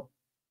God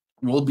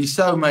will be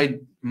so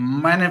made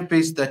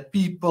manifest that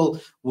people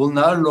will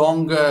no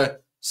longer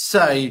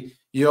say,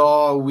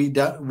 yeah,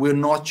 we're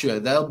not sure.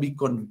 They'll be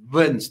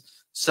convinced.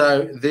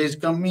 So there's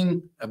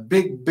coming a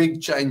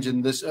big change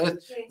in this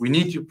earth. We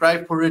need to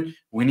pray for it.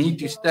 We need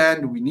to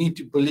stand. We need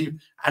to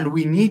believe, and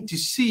we need to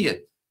see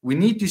it. We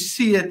need to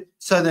see it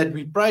so that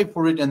we pray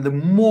for it. And the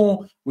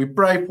more we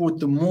pray for it,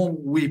 the more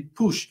we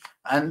push,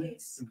 and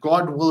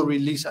God will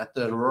release at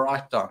the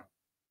right time.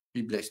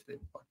 Be blessed,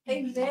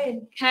 everybody.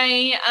 Amen.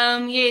 Okay,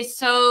 yes,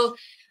 so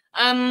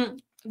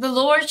the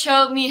Lord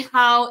showed me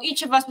how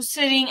each of us was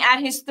sitting at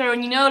His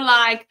throne. You know,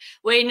 like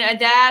when a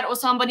dad or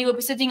somebody would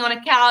be sitting on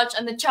a couch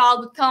and the child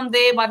would come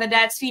there by the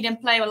dad's feet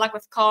and play, or like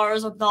with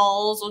cars or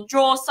dolls or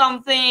draw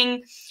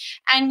something.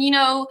 And, you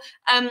know,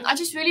 I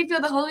just really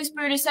feel the Holy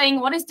Spirit is saying,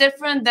 what is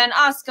different than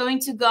us going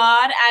to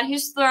God at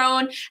His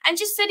throne and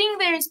just sitting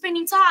there and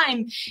spending time?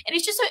 And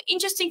it's just so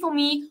interesting for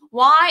me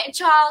why a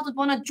child would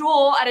want to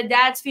draw at a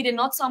dad's feet and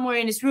not somewhere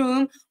in his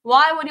room.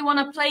 Why would he want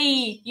to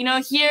play, you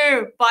know,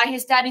 here by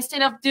his dad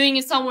instead of doing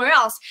it somewhere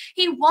else?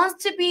 He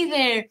wants to be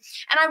there.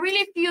 And I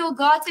really feel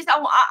God says,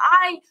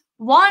 I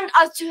want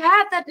us to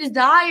have that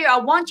desire. I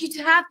want you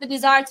to have the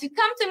desire to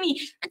come to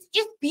me and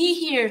just be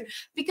here,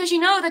 because you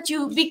know that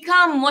you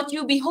become what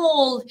you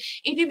behold.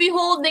 If you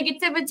behold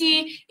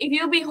negativity, if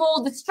you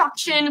behold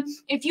destruction,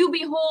 if you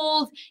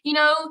behold, you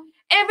know,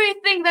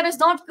 everything that is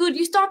not good,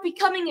 you start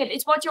becoming it.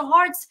 It's what your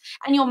hearts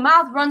and your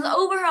mouth runs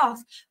over of.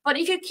 But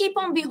if you keep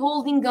on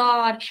beholding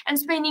God and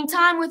spending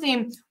time with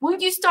Him,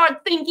 won't you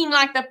start thinking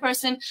like that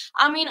person?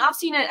 I mean, I've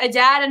seen a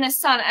dad and a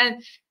son,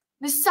 and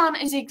the son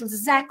is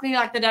exactly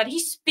like the dad. He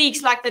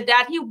speaks like the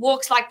dad. He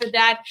walks like the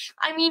dad.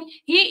 I mean,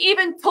 he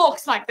even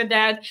talks like the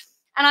dad.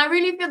 And I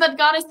really feel that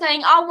God is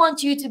saying, I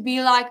want you to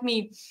be like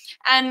me.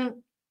 And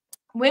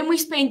when we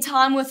spend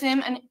time with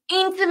Him and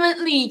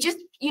intimately, just,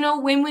 you know,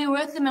 when we're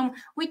with Him and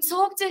we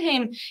talk to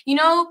Him, you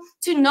know,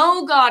 to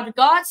know God.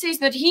 God says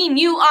that He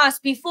knew us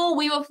before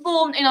we were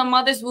formed in our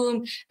mother's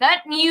womb.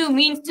 That knew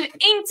means to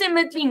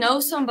intimately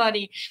know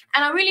somebody.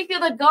 And I really feel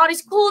that God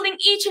is calling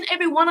each and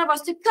every one of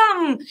us to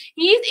come.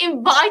 He is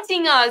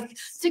inviting us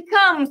to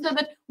come so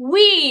that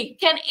we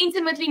can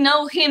intimately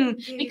know Him,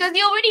 because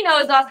He already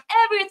knows us,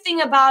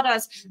 everything about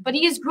us, but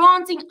He is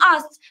granting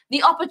us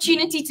the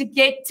opportunity to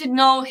get to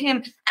know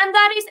Him. And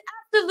that is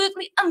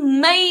absolutely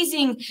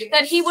amazing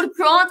that He would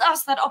grant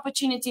us that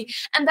opportunity,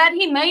 and that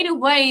He made a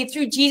way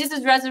through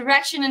Jesus'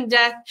 resurrection and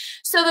death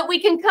so that we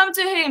can come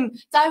to Him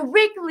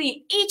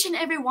directly, each and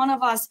every one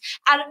of us,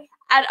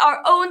 at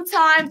our own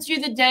time through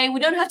the day.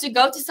 We don't have to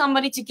go to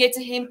somebody to get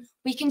to Him.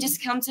 We can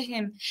just come to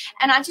Him.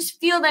 And I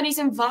just feel that He's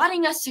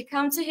inviting us to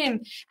come to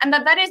Him, and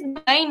that is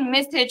the main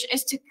message,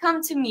 is to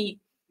come to me.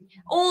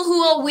 All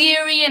who are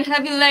weary and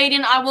heavy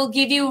laden, I will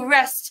give you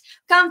rest.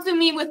 Come to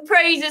me with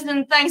praises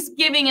and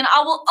thanksgiving, and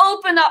I will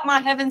open up my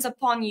heavens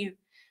upon you.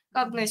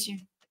 God bless you.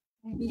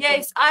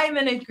 Yes, I'm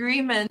in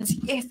agreement.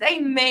 Yes,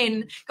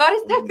 amen. God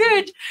is so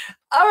good.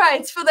 All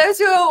right, for those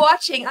who are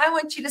watching, I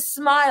want you to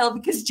smile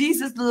because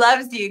Jesus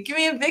loves you. Give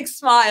me a big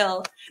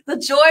smile. The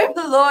joy of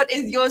the Lord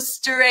is your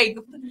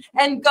strength.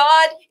 And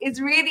God is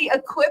really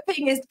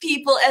equipping his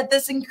people at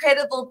this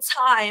incredible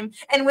time.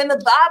 And when the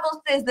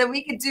Bible says that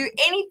we can do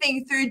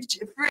anything through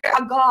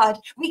our God,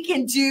 we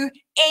can do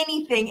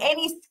anything,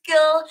 any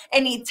skill,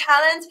 any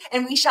talent,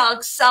 and we shall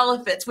excel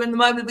of it when the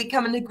moment we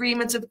come in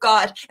agreement of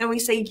God and we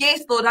say,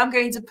 yes, Lord, I'm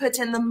going to put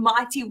in the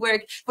mighty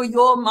work for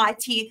your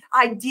mighty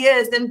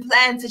ideas and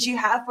plans that you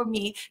have for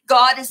me.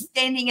 God is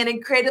sending an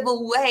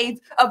incredible wave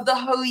of the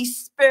Holy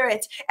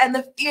Spirit, and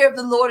the fear of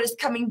the Lord is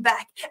coming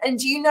back. And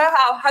do you know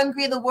how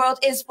hungry the world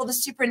is for the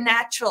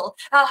supernatural?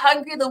 How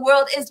hungry the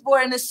world is for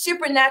a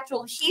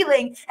supernatural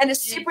healing and a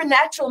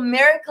supernatural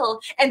miracle.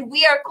 And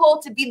we are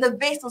called to be the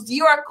vessels.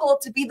 You are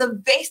called to be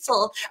the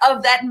vessel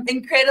of that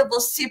incredible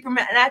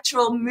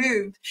supernatural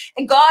move.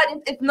 And God,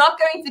 it's not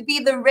going to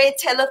be the red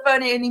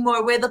telephone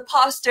anymore where the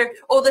pastor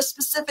or the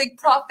specific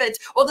prophet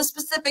or the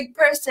specific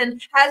person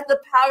has the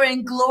power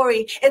and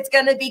glory. It's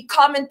going to be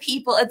common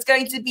people. It's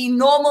going to be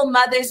normal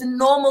mothers and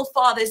normal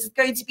fathers. It's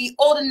going to be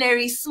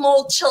ordinary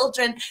small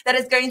children that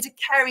is going to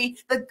carry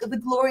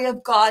the glory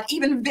of God,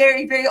 even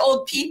very, very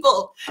old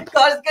people.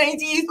 God is going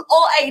to use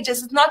all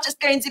ages. It's not just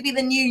going to be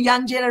the new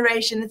young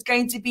generation. It's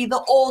going to be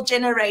the old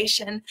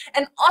generation.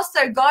 And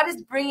also, God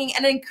is bringing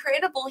an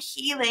incredible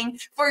healing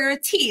for your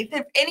teeth.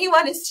 If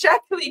anyone is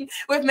struggling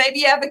with maybe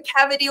you have a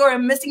cavity or a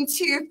missing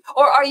tooth,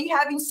 or are you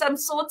having some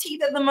sore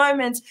teeth at the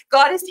moment,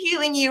 God is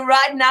healing you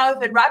right now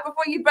of it, right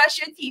before you brush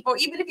your teeth, or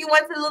even if you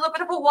want a little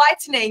bit of a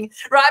whitening,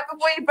 right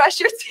before you brush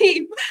your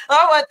teeth.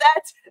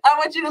 I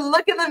want you to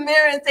look in the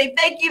mirror and say,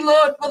 thank you,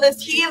 Lord, for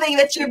this healing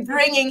that you're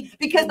bringing,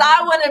 because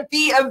I want to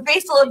be a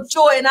vessel of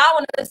joy and I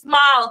want to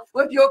smile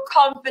with your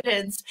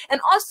confidence.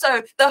 And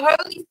also, the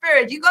Holy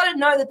Spirit, you got to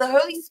know that the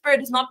Holy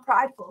Spirit is not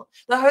prideful.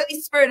 The Holy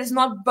Spirit is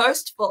not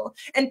boastful.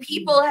 And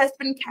people has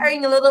been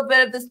carrying a little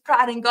bit of this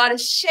pride, and God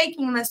is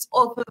shaking this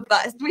off of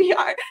us. We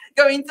are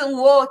going to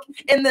walk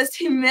in this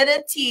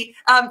humility.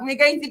 We're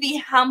going to be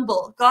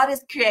humble. God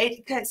has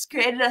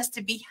created us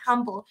to be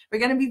humble. We're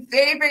going to be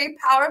very, very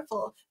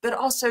powerful, but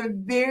also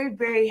very,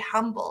 very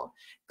humble.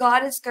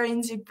 God is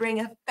going to bring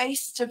a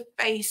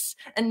face-to-face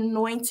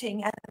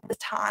anointing at the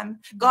time.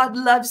 God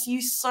loves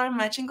you so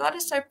much, and God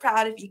is so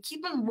proud of you.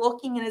 Keep on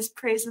walking in his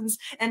presence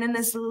and in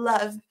his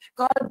love.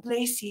 God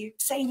bless you.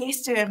 Say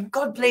yes to him.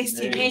 God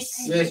bless you.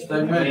 Yes. Yes,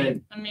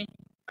 amen. Amen.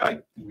 Okay.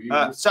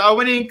 So I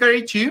want to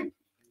encourage you.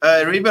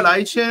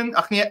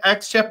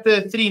 Acts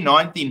chapter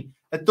 3:19.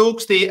 It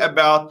talks there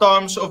about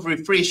times of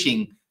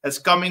refreshing that's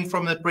coming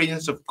from the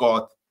presence of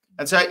God.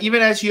 And so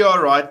even as you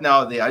are right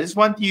now there, I just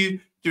want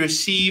you to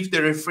receive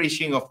the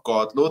refreshing of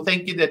God. Lord,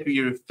 thank you that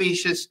you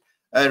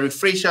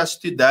refresh us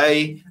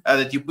today,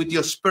 that you put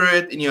your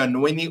spirit and your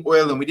anointing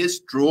oil, and we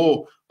just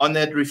draw on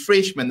that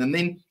refreshment. And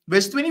then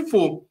verse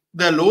 24,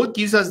 the Lord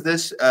gives us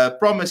this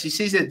promise. He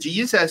says that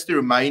Jesus has to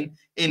remain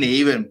in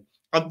heaven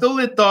until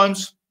the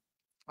times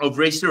of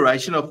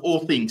restoration of all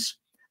things,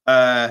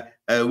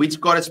 which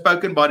God has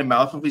spoken by the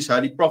mouth of his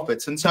holy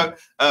prophets. And so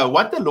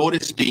what the Lord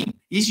is doing,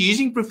 he's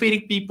using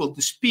prophetic people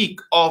to speak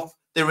of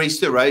the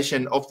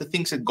restoration of the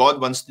things that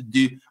God wants to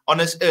do on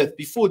this earth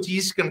before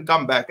Jesus can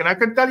come back. And I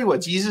can tell you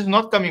what, Jesus is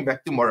not coming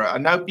back tomorrow. I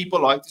know people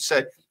like to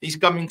say he's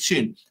coming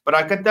soon, but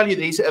I can tell you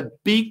there's a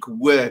big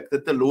work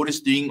that the Lord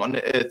is doing on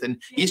the earth,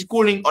 and he's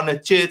calling on a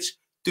church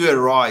to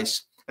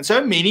arise. And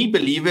so many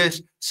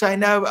believers say,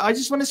 no, I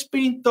just want to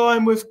spend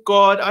time with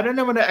God. I don't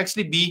want to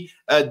actually be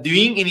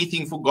doing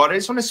anything for God. I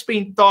just want to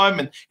spend time.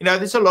 And,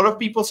 there's a lot of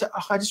people say,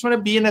 I just want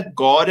to be in a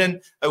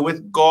garden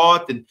with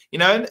God. And,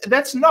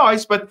 that's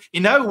nice. But,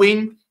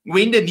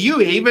 when the new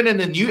heaven and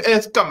the new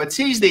earth come, it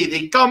says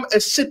there come a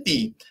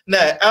city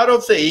out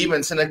of the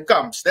heavens, and it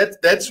comes.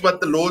 That's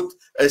what the Lord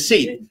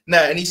said.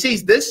 And he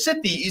says this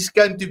city is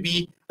going to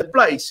be the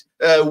place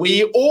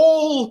where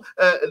all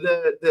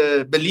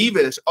the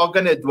believers are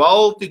going to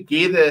dwell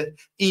together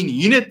in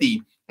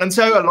unity. And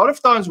so a lot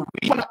of times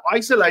we want to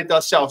isolate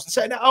ourselves and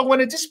say, no, I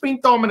want to just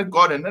spend time in a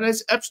garden. And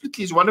it's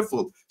absolutely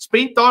wonderful.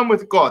 Spend time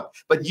with God.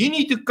 But you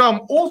need to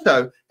come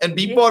also and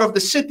be part of the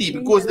city,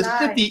 because the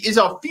city is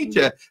our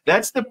future.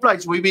 That's the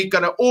place where we're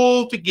going to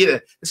all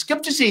together. The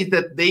scripture says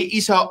that there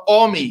is our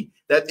army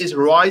that is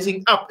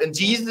rising up. And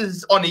Jesus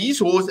is on his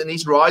horse and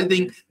he's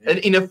riding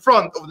in the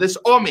front of this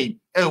army.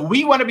 And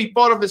we want to be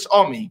part of this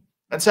army.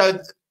 And so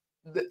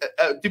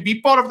to be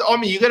part of the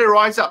army, you got to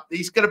rise up.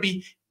 There's got to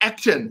be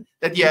action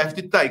that you have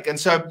to take. And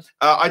so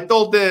I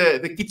told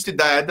the kids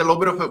today,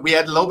 we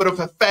had a little bit of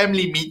a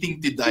family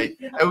meeting today,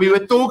 and we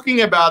were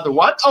talking about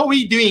what are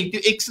we doing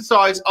to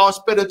exercise our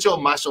spiritual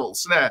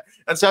muscles.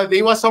 And so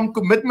there were some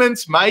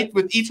commitments made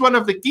with each one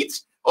of the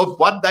kids of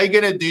what they're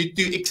going to do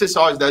to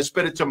exercise those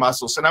spiritual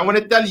muscles. And I want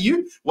to tell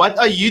you, what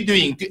are you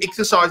doing to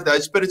exercise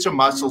those spiritual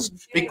muscles?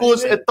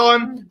 Because a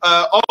time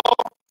of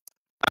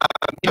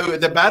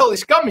the battle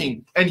is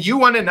coming, and you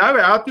want to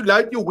know how to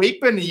load your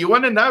weapon, and you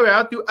want to know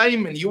how to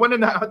aim, and you want to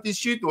know how to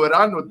shoot or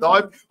run or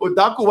dive or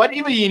duck or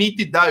whatever you need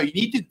to do. You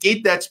need to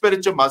get that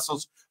spiritual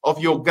muscles of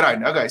your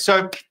grown. Okay,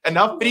 so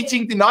enough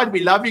preaching tonight.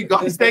 We love you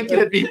guys. Thank you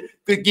that we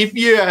could give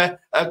you a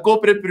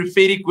corporate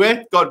prophetic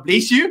word. God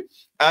bless you.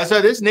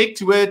 So this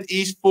next word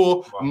is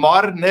for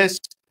Marnus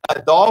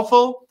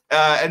Davel.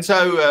 And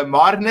so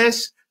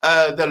Marnus,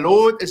 the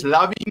Lord is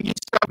loving you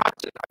so much.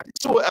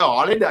 It's a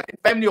holiday,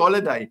 family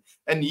holiday,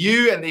 and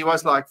there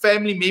was like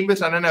family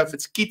members, I don't know if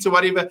it's kids or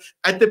whatever,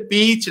 at the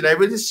beach, and they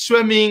were just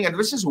swimming, and it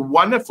was just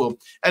wonderful.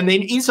 And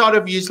then inside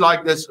of you is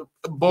like this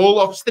ball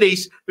of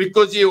stress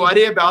because you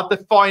worry about the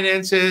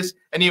finances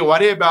and you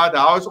worry about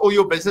how all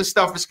your business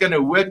stuff is going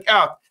to work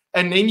out.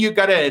 And then you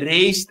got to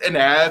rest and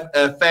have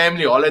a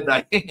family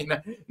holiday.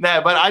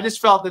 No, but I just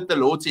felt that the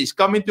Lord says,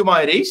 come into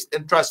my rest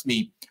and trust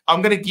me.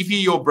 I'm going to give you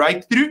your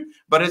breakthrough,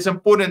 but it's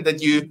important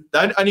that you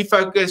don't only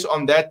focus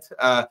on that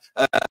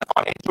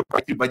financial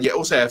breakthrough, but you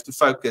also have to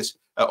focus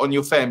on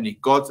your family.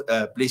 God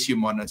bless you,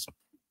 Marnus.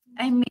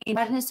 Amen.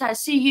 Marnus, I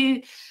see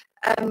you.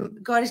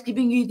 God is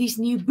giving you these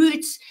new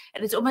boots,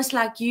 and it's almost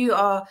like you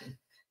are.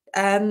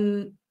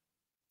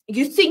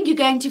 You think you're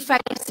going to face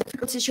a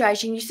difficult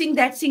situation. You think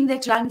that thing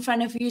that's right in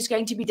front of you is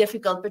going to be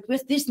difficult. But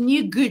with this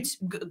new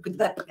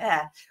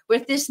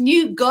with this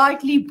new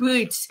godly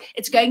boots,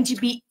 it's going to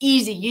be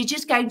easy. You're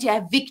just going to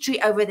have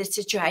victory over the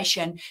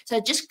situation. So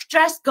just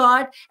trust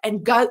God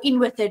and go in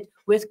with it,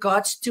 with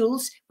God's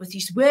tools, with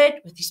His word,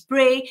 with His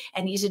prayer,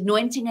 and His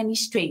anointing and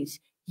His strength.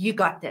 You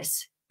got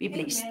this. Be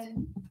blessed.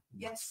 Amen.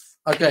 Yes.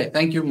 Okay,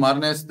 thank you,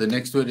 Marnus. The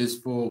next word is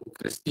for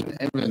Christine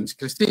Evans.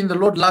 Christine, the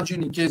Lord loves you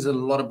and He cares a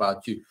lot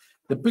about you.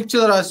 The picture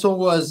that I saw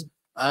was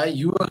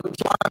you were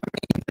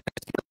climbing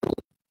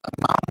a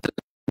mountain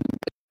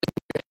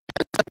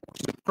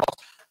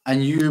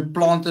and you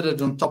planted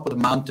it on top of the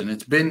mountain.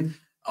 It's been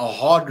a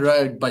hard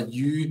road, but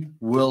you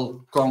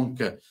will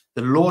conquer.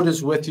 The Lord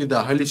is with you.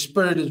 The Holy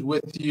Spirit is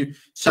with you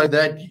so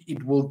that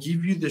it will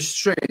give you the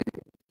strength.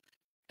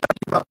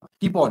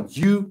 Keep on.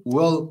 You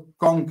will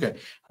conquer.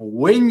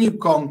 When you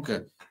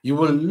conquer, you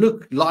will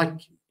look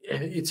like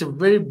it's a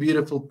very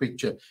beautiful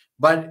picture.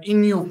 But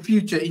in your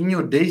future, in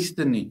your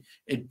destiny,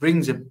 it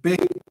brings a big.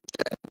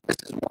 This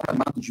is one of the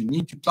mountains you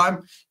need to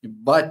climb.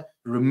 But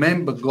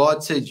remember,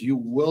 God says you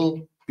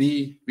will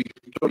be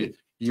victorious.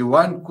 You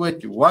won't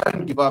quit. You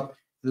won't give up.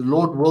 The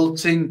Lord will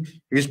send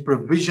His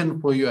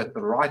provision for you at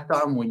the right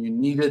time when you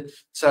need it.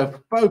 So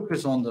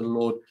focus on the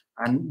Lord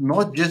and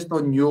not just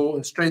on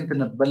your strength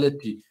and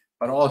ability,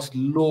 but ask,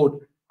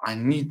 Lord, I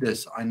need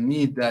this. I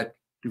need that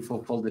to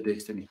fulfill the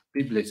destiny.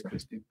 Be blessed,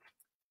 Christine.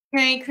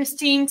 Okay,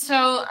 Christine.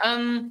 So,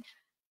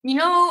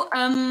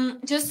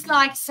 just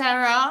like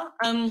Sarah,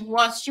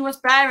 she was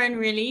barren,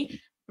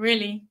 really,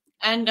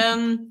 and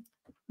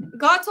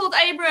God told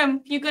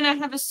Abram, "You're gonna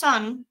have a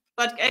son."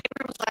 But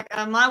Abram was like,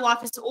 "My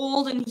wife is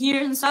old and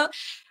here and so,"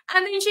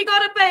 and then she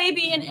got a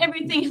baby, and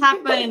everything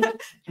happened.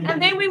 And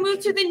then we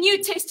moved to the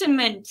New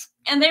Testament,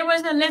 and there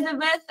was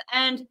Elizabeth,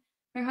 and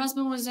her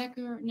husband was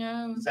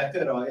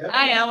Zachariah.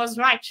 I was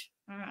right,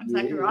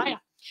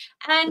 Zachariah.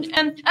 And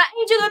an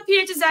angel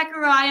appeared to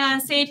Zachariah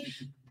and said,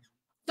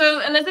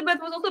 so Elizabeth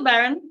was also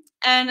barren,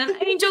 and an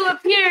angel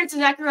appeared to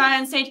Zachariah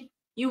and said,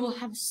 you will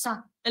have a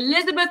son.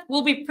 Elizabeth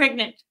will be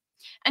pregnant.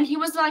 And he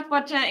was like,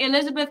 but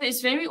Elizabeth is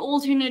very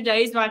old in her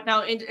days right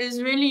now.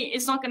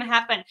 It's not going to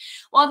happen.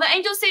 Well, the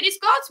angel said, it's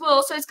God's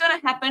will, so it's going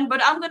to happen,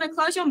 but I'm going to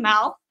close your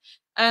mouth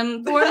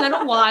for a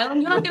little while,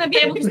 and you're not going to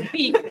be able to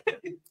speak.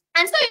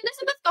 And so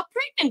Elizabeth got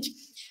pregnant.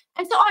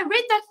 And so I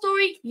read that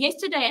story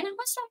yesterday, and I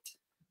was like,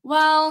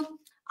 well,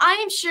 I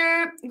am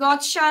sure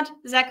God shut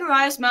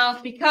Zachariah's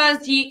mouth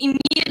because he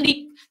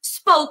immediately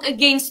spoke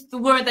against the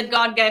word that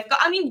God gave.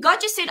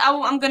 God just said,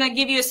 oh, I'm going to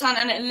give you a son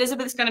and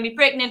Elizabeth is going to be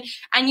pregnant.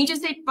 And you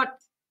just said, but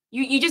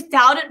you just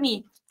doubted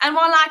me. And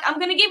we're like, I'm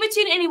going to give it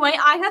to you anyway.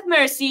 I have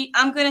mercy.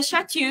 I'm going to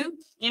shut you,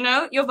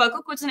 your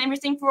vocal cords and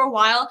everything for a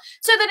while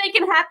so that it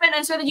can happen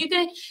and so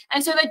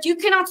that you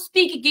cannot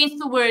speak against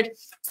the word.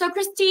 So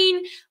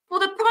Christine, for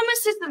the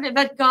promises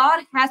that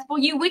God has for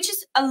you, which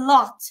is a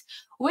lot,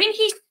 when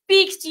He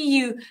speaks to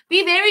you,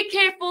 be very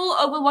careful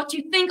over what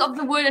you think of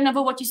the word and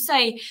over what you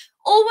say.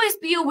 Always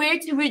be aware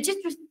to just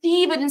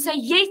receive it and say,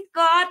 yes,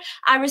 God,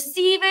 I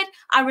receive it.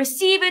 I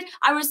receive it.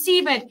 I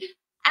receive it.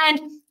 And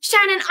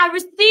Shannon, I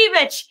receive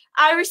it.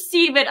 I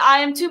receive it. I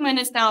am 2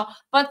 minutes now,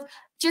 but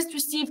just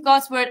receive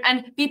God's word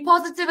and be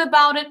positive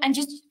about it and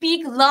just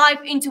speak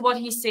life into what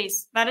He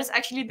says. That is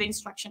actually the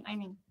instruction.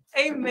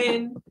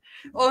 Amen.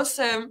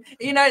 Awesome.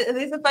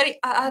 There's a funny,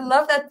 I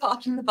love that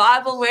part in the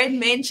Bible where it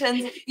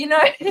mentions,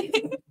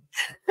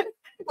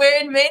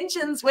 where it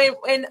mentions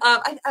when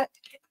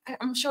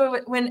I'm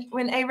sure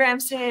when Abraham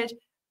said,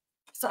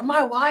 so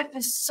my wife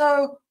is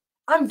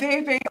I'm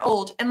very, very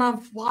old and my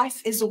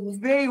wife is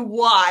very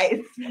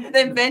wise.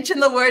 They mention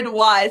the word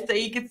wise, so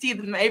you can see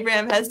that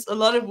Abraham has a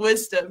lot of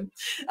wisdom.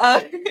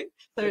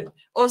 So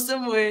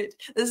Awesome word.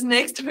 This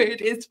next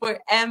word is for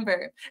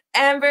Amber.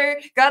 Amber,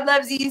 God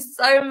loves you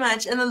so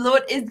much, and the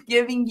Lord is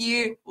giving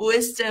you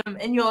wisdom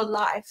in your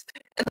life.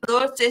 And the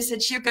Lord says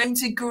that you're going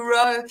to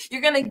grow.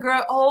 You're going to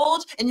grow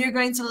old, and you're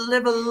going to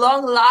live a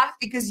long life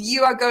because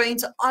you are going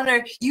to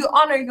honor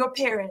your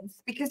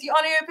parents. Because you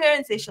honor your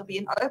parents, there shall be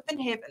an open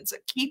heaven. So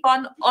keep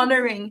on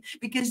honoring,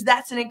 because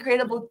that's an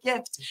incredible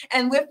gift.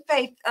 And with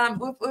faith,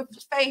 with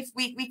faith,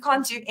 we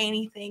can't do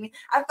anything.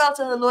 I felt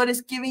that the Lord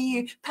is giving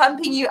you,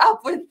 pumping you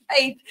up with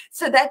faith,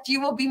 so that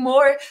you will be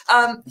more,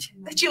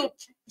 that you'll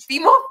be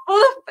more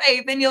full of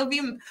faith, and you'll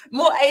be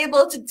more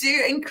able to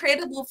do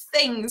incredible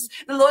things.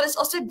 The Lord is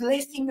also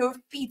blessing your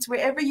feet.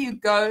 Wherever you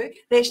go,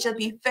 there shall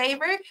be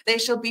favor, there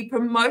shall be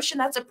promotion.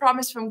 That's a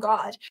promise from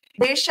God.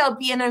 There shall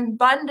be an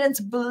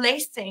abundant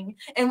blessing.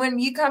 And when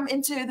you come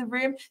into the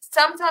room,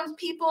 sometimes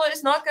people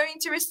is not going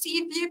to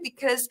receive you,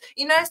 because,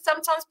 you know,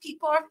 sometimes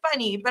people are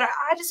funny. But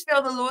I just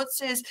feel the Lord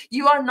says,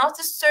 you are not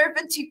a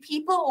servant to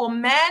people or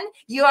man.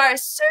 You are a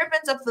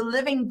servant of the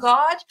living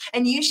God,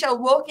 and you shall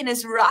walk in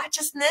his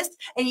righteousness,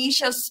 and you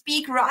shall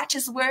speak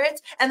righteous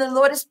words. And the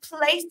Lord is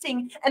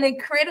placing an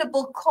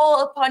incredible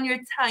call upon your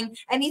tongue,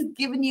 and he's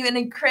given you an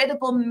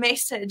incredible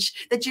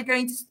message that you're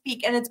going to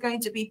speak, and it's going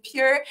to be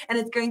pure, and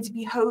it's going to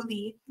be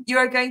holy. You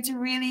are going to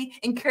really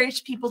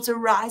encourage people to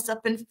rise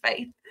up in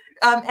faith.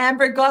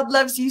 Amber, God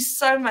loves you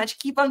so much.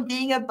 Keep on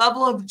being a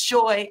bubble of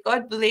joy.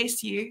 God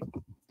bless you.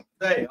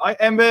 Hey,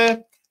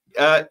 Amber.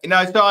 You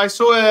know, so I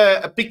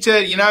saw a picture,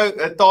 you know,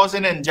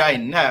 Tarzan and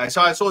Jane. No,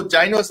 so I saw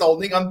Jane was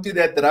holding onto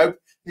that rope.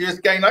 He was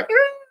going like,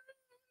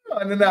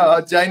 I don't know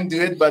how Jane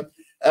do it, but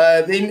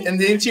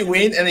then she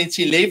went, and then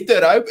she left the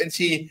rope, and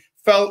she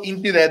fell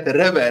into that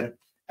river.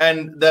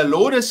 And the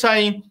Lord is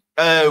saying,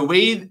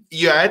 where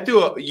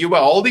you were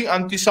holding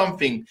onto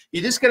something,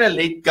 you're just gonna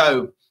let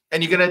go,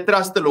 and you're gonna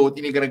trust the Lord,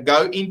 and you're gonna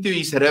go into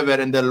his river,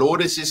 and the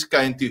Lord is just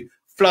going to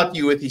flood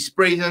you with his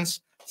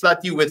presence, flood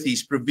you with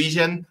his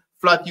provision,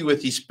 flood you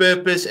with his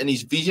purpose and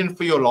his vision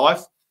for your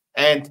life.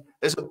 And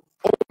it's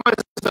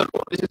almost the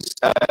Lord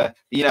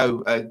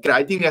is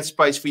creating that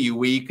space for you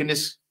where you can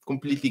just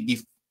completely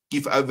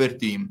give over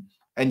to him.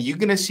 And you're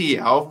going to see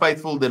how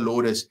faithful the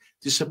Lord is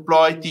to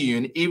supply to you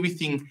and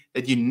everything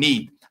that you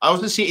need. I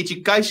also see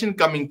education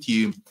coming to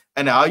you,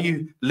 and how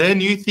you learn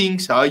new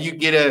things, how you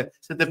get a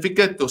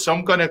certificate or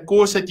some kind of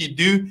course that you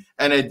do,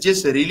 and it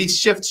just really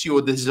shifts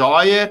your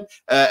desire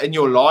in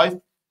your life,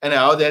 and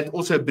how that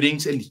also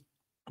brings a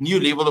new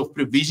level of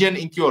provision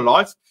into your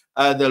life.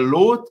 The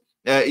Lord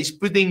is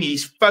putting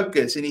his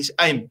focus and his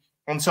aim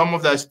on some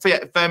of those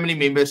family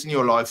members in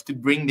your life to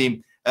bring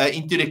them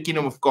into the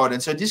kingdom of God.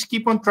 And so just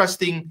keep on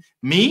trusting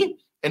me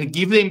and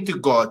give them to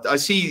God. I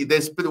see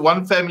there's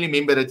one family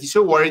member that is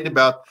so worried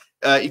about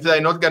if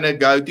they're not going to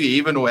go to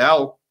heaven or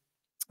hell.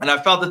 And I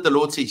felt that the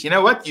Lord says, you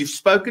know what? You've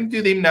spoken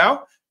to them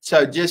now,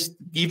 so just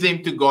give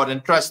them to God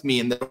and trust me.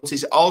 And the Lord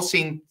says, I'll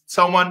send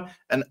someone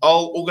and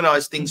I'll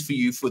organize things for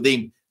you, for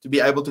them to be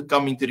able to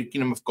come into the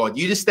kingdom of God.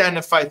 You just stand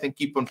in faith and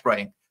keep on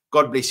praying.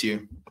 God bless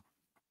you.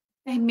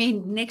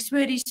 Amen. Next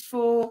word is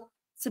for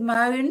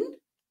Simone.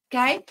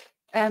 Okay.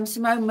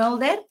 Simone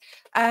Mulder.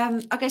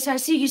 Okay, so I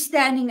see you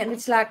standing, and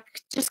it's like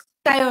just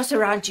chaos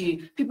around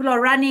you. People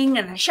are running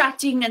and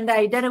shouting, and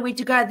they don't know where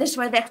to go. This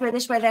way, that way,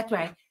 this way, that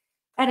way.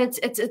 And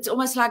it's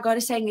almost like God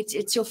is saying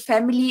it's your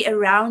family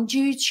around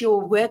you, it's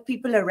your work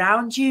people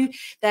around you.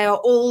 They are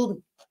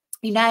all,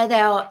 you know, they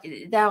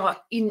are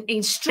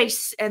in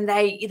stress, and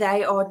they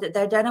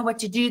don't know what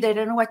to do. They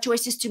don't know what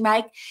choices to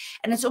make.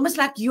 And it's almost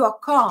like you are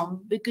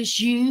calm because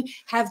you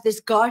have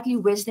this godly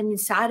wisdom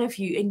inside of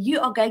you, and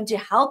you are going to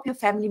help your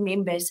family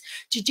members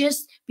to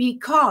just be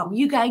calm.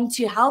 You're going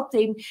to help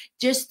them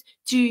just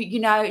to, you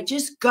know,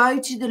 just go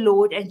to the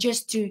Lord, and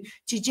just to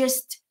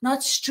just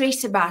not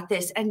stress about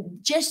this, and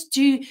just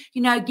to,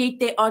 you know, get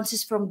their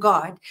answers from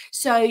God.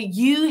 So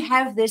you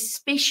have this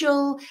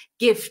special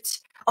gift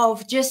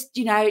of just,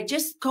 you know,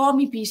 just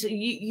calming peace.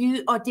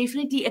 You are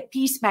definitely a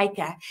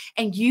peacemaker,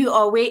 and you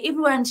are where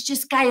everyone's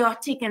just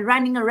chaotic and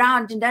running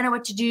around and don't know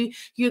what to do.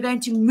 You're going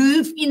to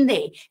move in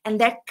there,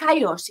 and that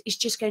chaos is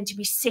just going to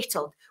be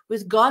settled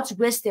with God's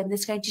wisdom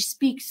that's going to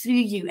speak through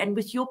you. And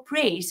with your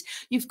prayers,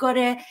 you've got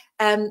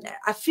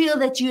I feel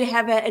that you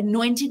have an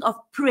anointing of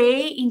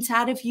prayer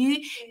inside of you.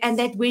 Yes. And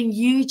that when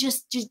you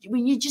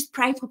just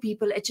pray for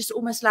people, it's just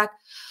almost like,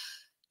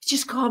 it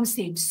just calms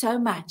them so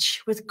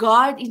much. With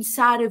God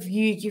inside of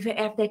you, you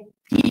have that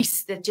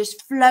peace that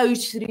just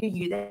flows through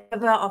you, that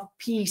river of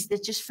peace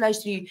that just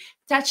flows through you.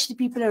 Touch the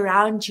people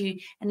around you,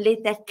 and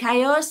let that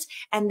chaos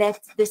and that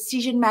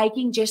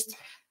decision-making just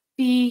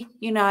be,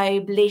 you know,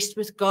 blessed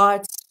with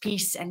God's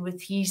peace and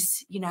with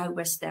his, you know,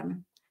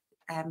 wisdom.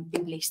 Be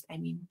blessed.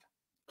 Amen.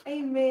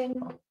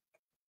 Amen.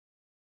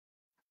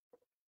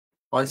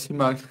 Why,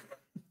 Simone?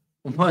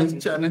 My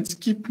challenge,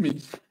 keep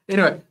me.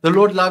 Anyway, the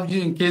Lord loves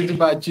you and cares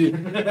about you.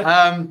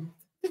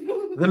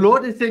 The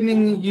Lord is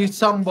sending you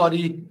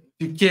somebody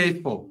to care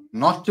for,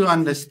 not to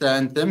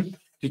understand them,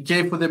 to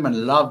care for them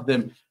and love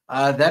them.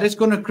 that is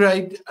going to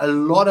create a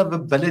lot of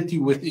ability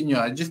within you.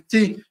 I just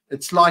see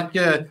it's like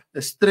a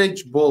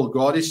stretch ball.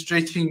 God is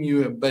stretching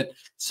you a bit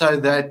so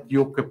that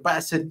your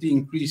capacity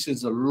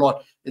increases a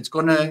lot. It's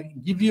going to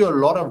give you a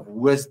lot of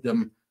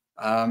wisdom.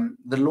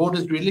 The Lord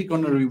is really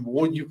going to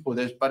reward you for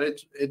this, but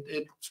it's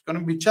going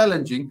to be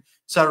challenging.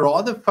 So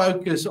rather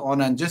focus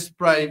on and just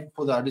pray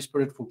for the Holy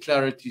Spirit for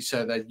clarity,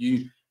 so that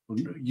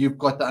you've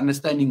got the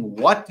understanding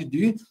what to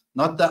do,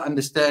 not the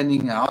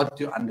understanding how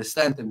to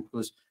understand them,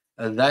 because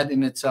that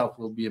in itself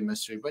will be a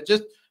mystery. But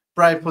just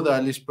pray for the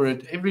Holy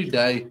Spirit every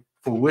day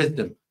for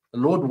wisdom. The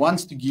Lord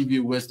wants to give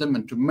you wisdom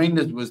and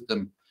tremendous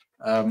wisdom.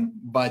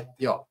 But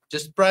yeah,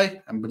 just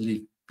pray and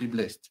believe. Be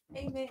blessed.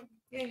 Amen.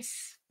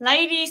 Yes.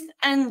 Ladies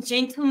and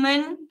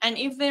gentlemen, and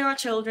if there are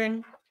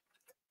children,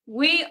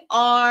 we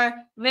are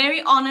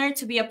very honored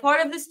to be a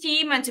part of this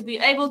team and to be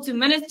able to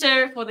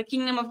minister for the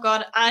kingdom of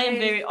God. I am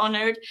very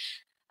honored.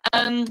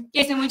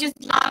 Yes, and we just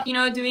love,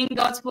 doing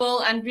God's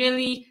will and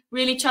really,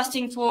 really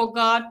trusting for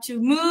God to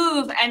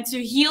move and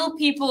to heal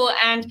people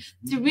and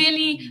to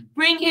really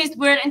bring His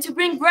word and to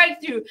bring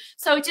breakthrough.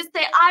 So just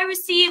say, I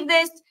receive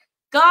this.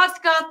 God's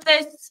got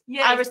this.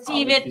 Yes. I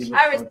receive it.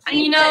 I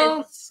receive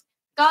And, it.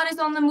 God is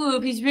on the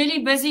move. He's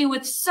really busy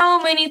with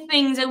so many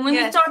things. And when we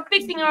Yes. start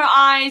fixing our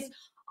eyes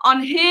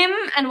on Him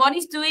and what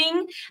He's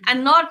doing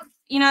and not,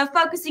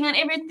 focusing on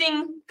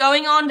everything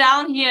going on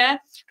down here,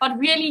 but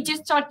really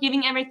just start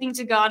giving everything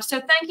to God. So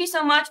thank you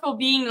so much for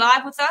being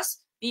live with us,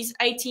 these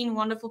 18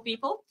 wonderful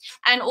people,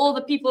 and all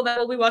the people that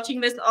will be watching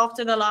this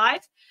after the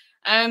live.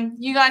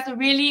 You guys are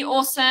really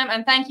awesome,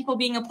 and thank you for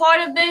being a part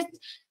of this.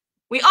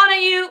 We honor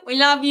you. We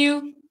love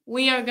you.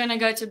 We are going to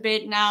go to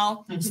bed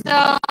now. So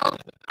have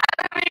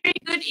a very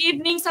good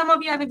evening. Some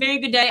of you have a very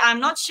good day.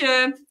 I'm not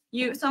sure.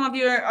 Some of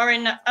you are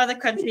in other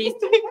countries.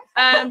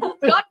 God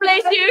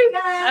bless you.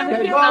 Have a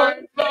good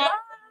night.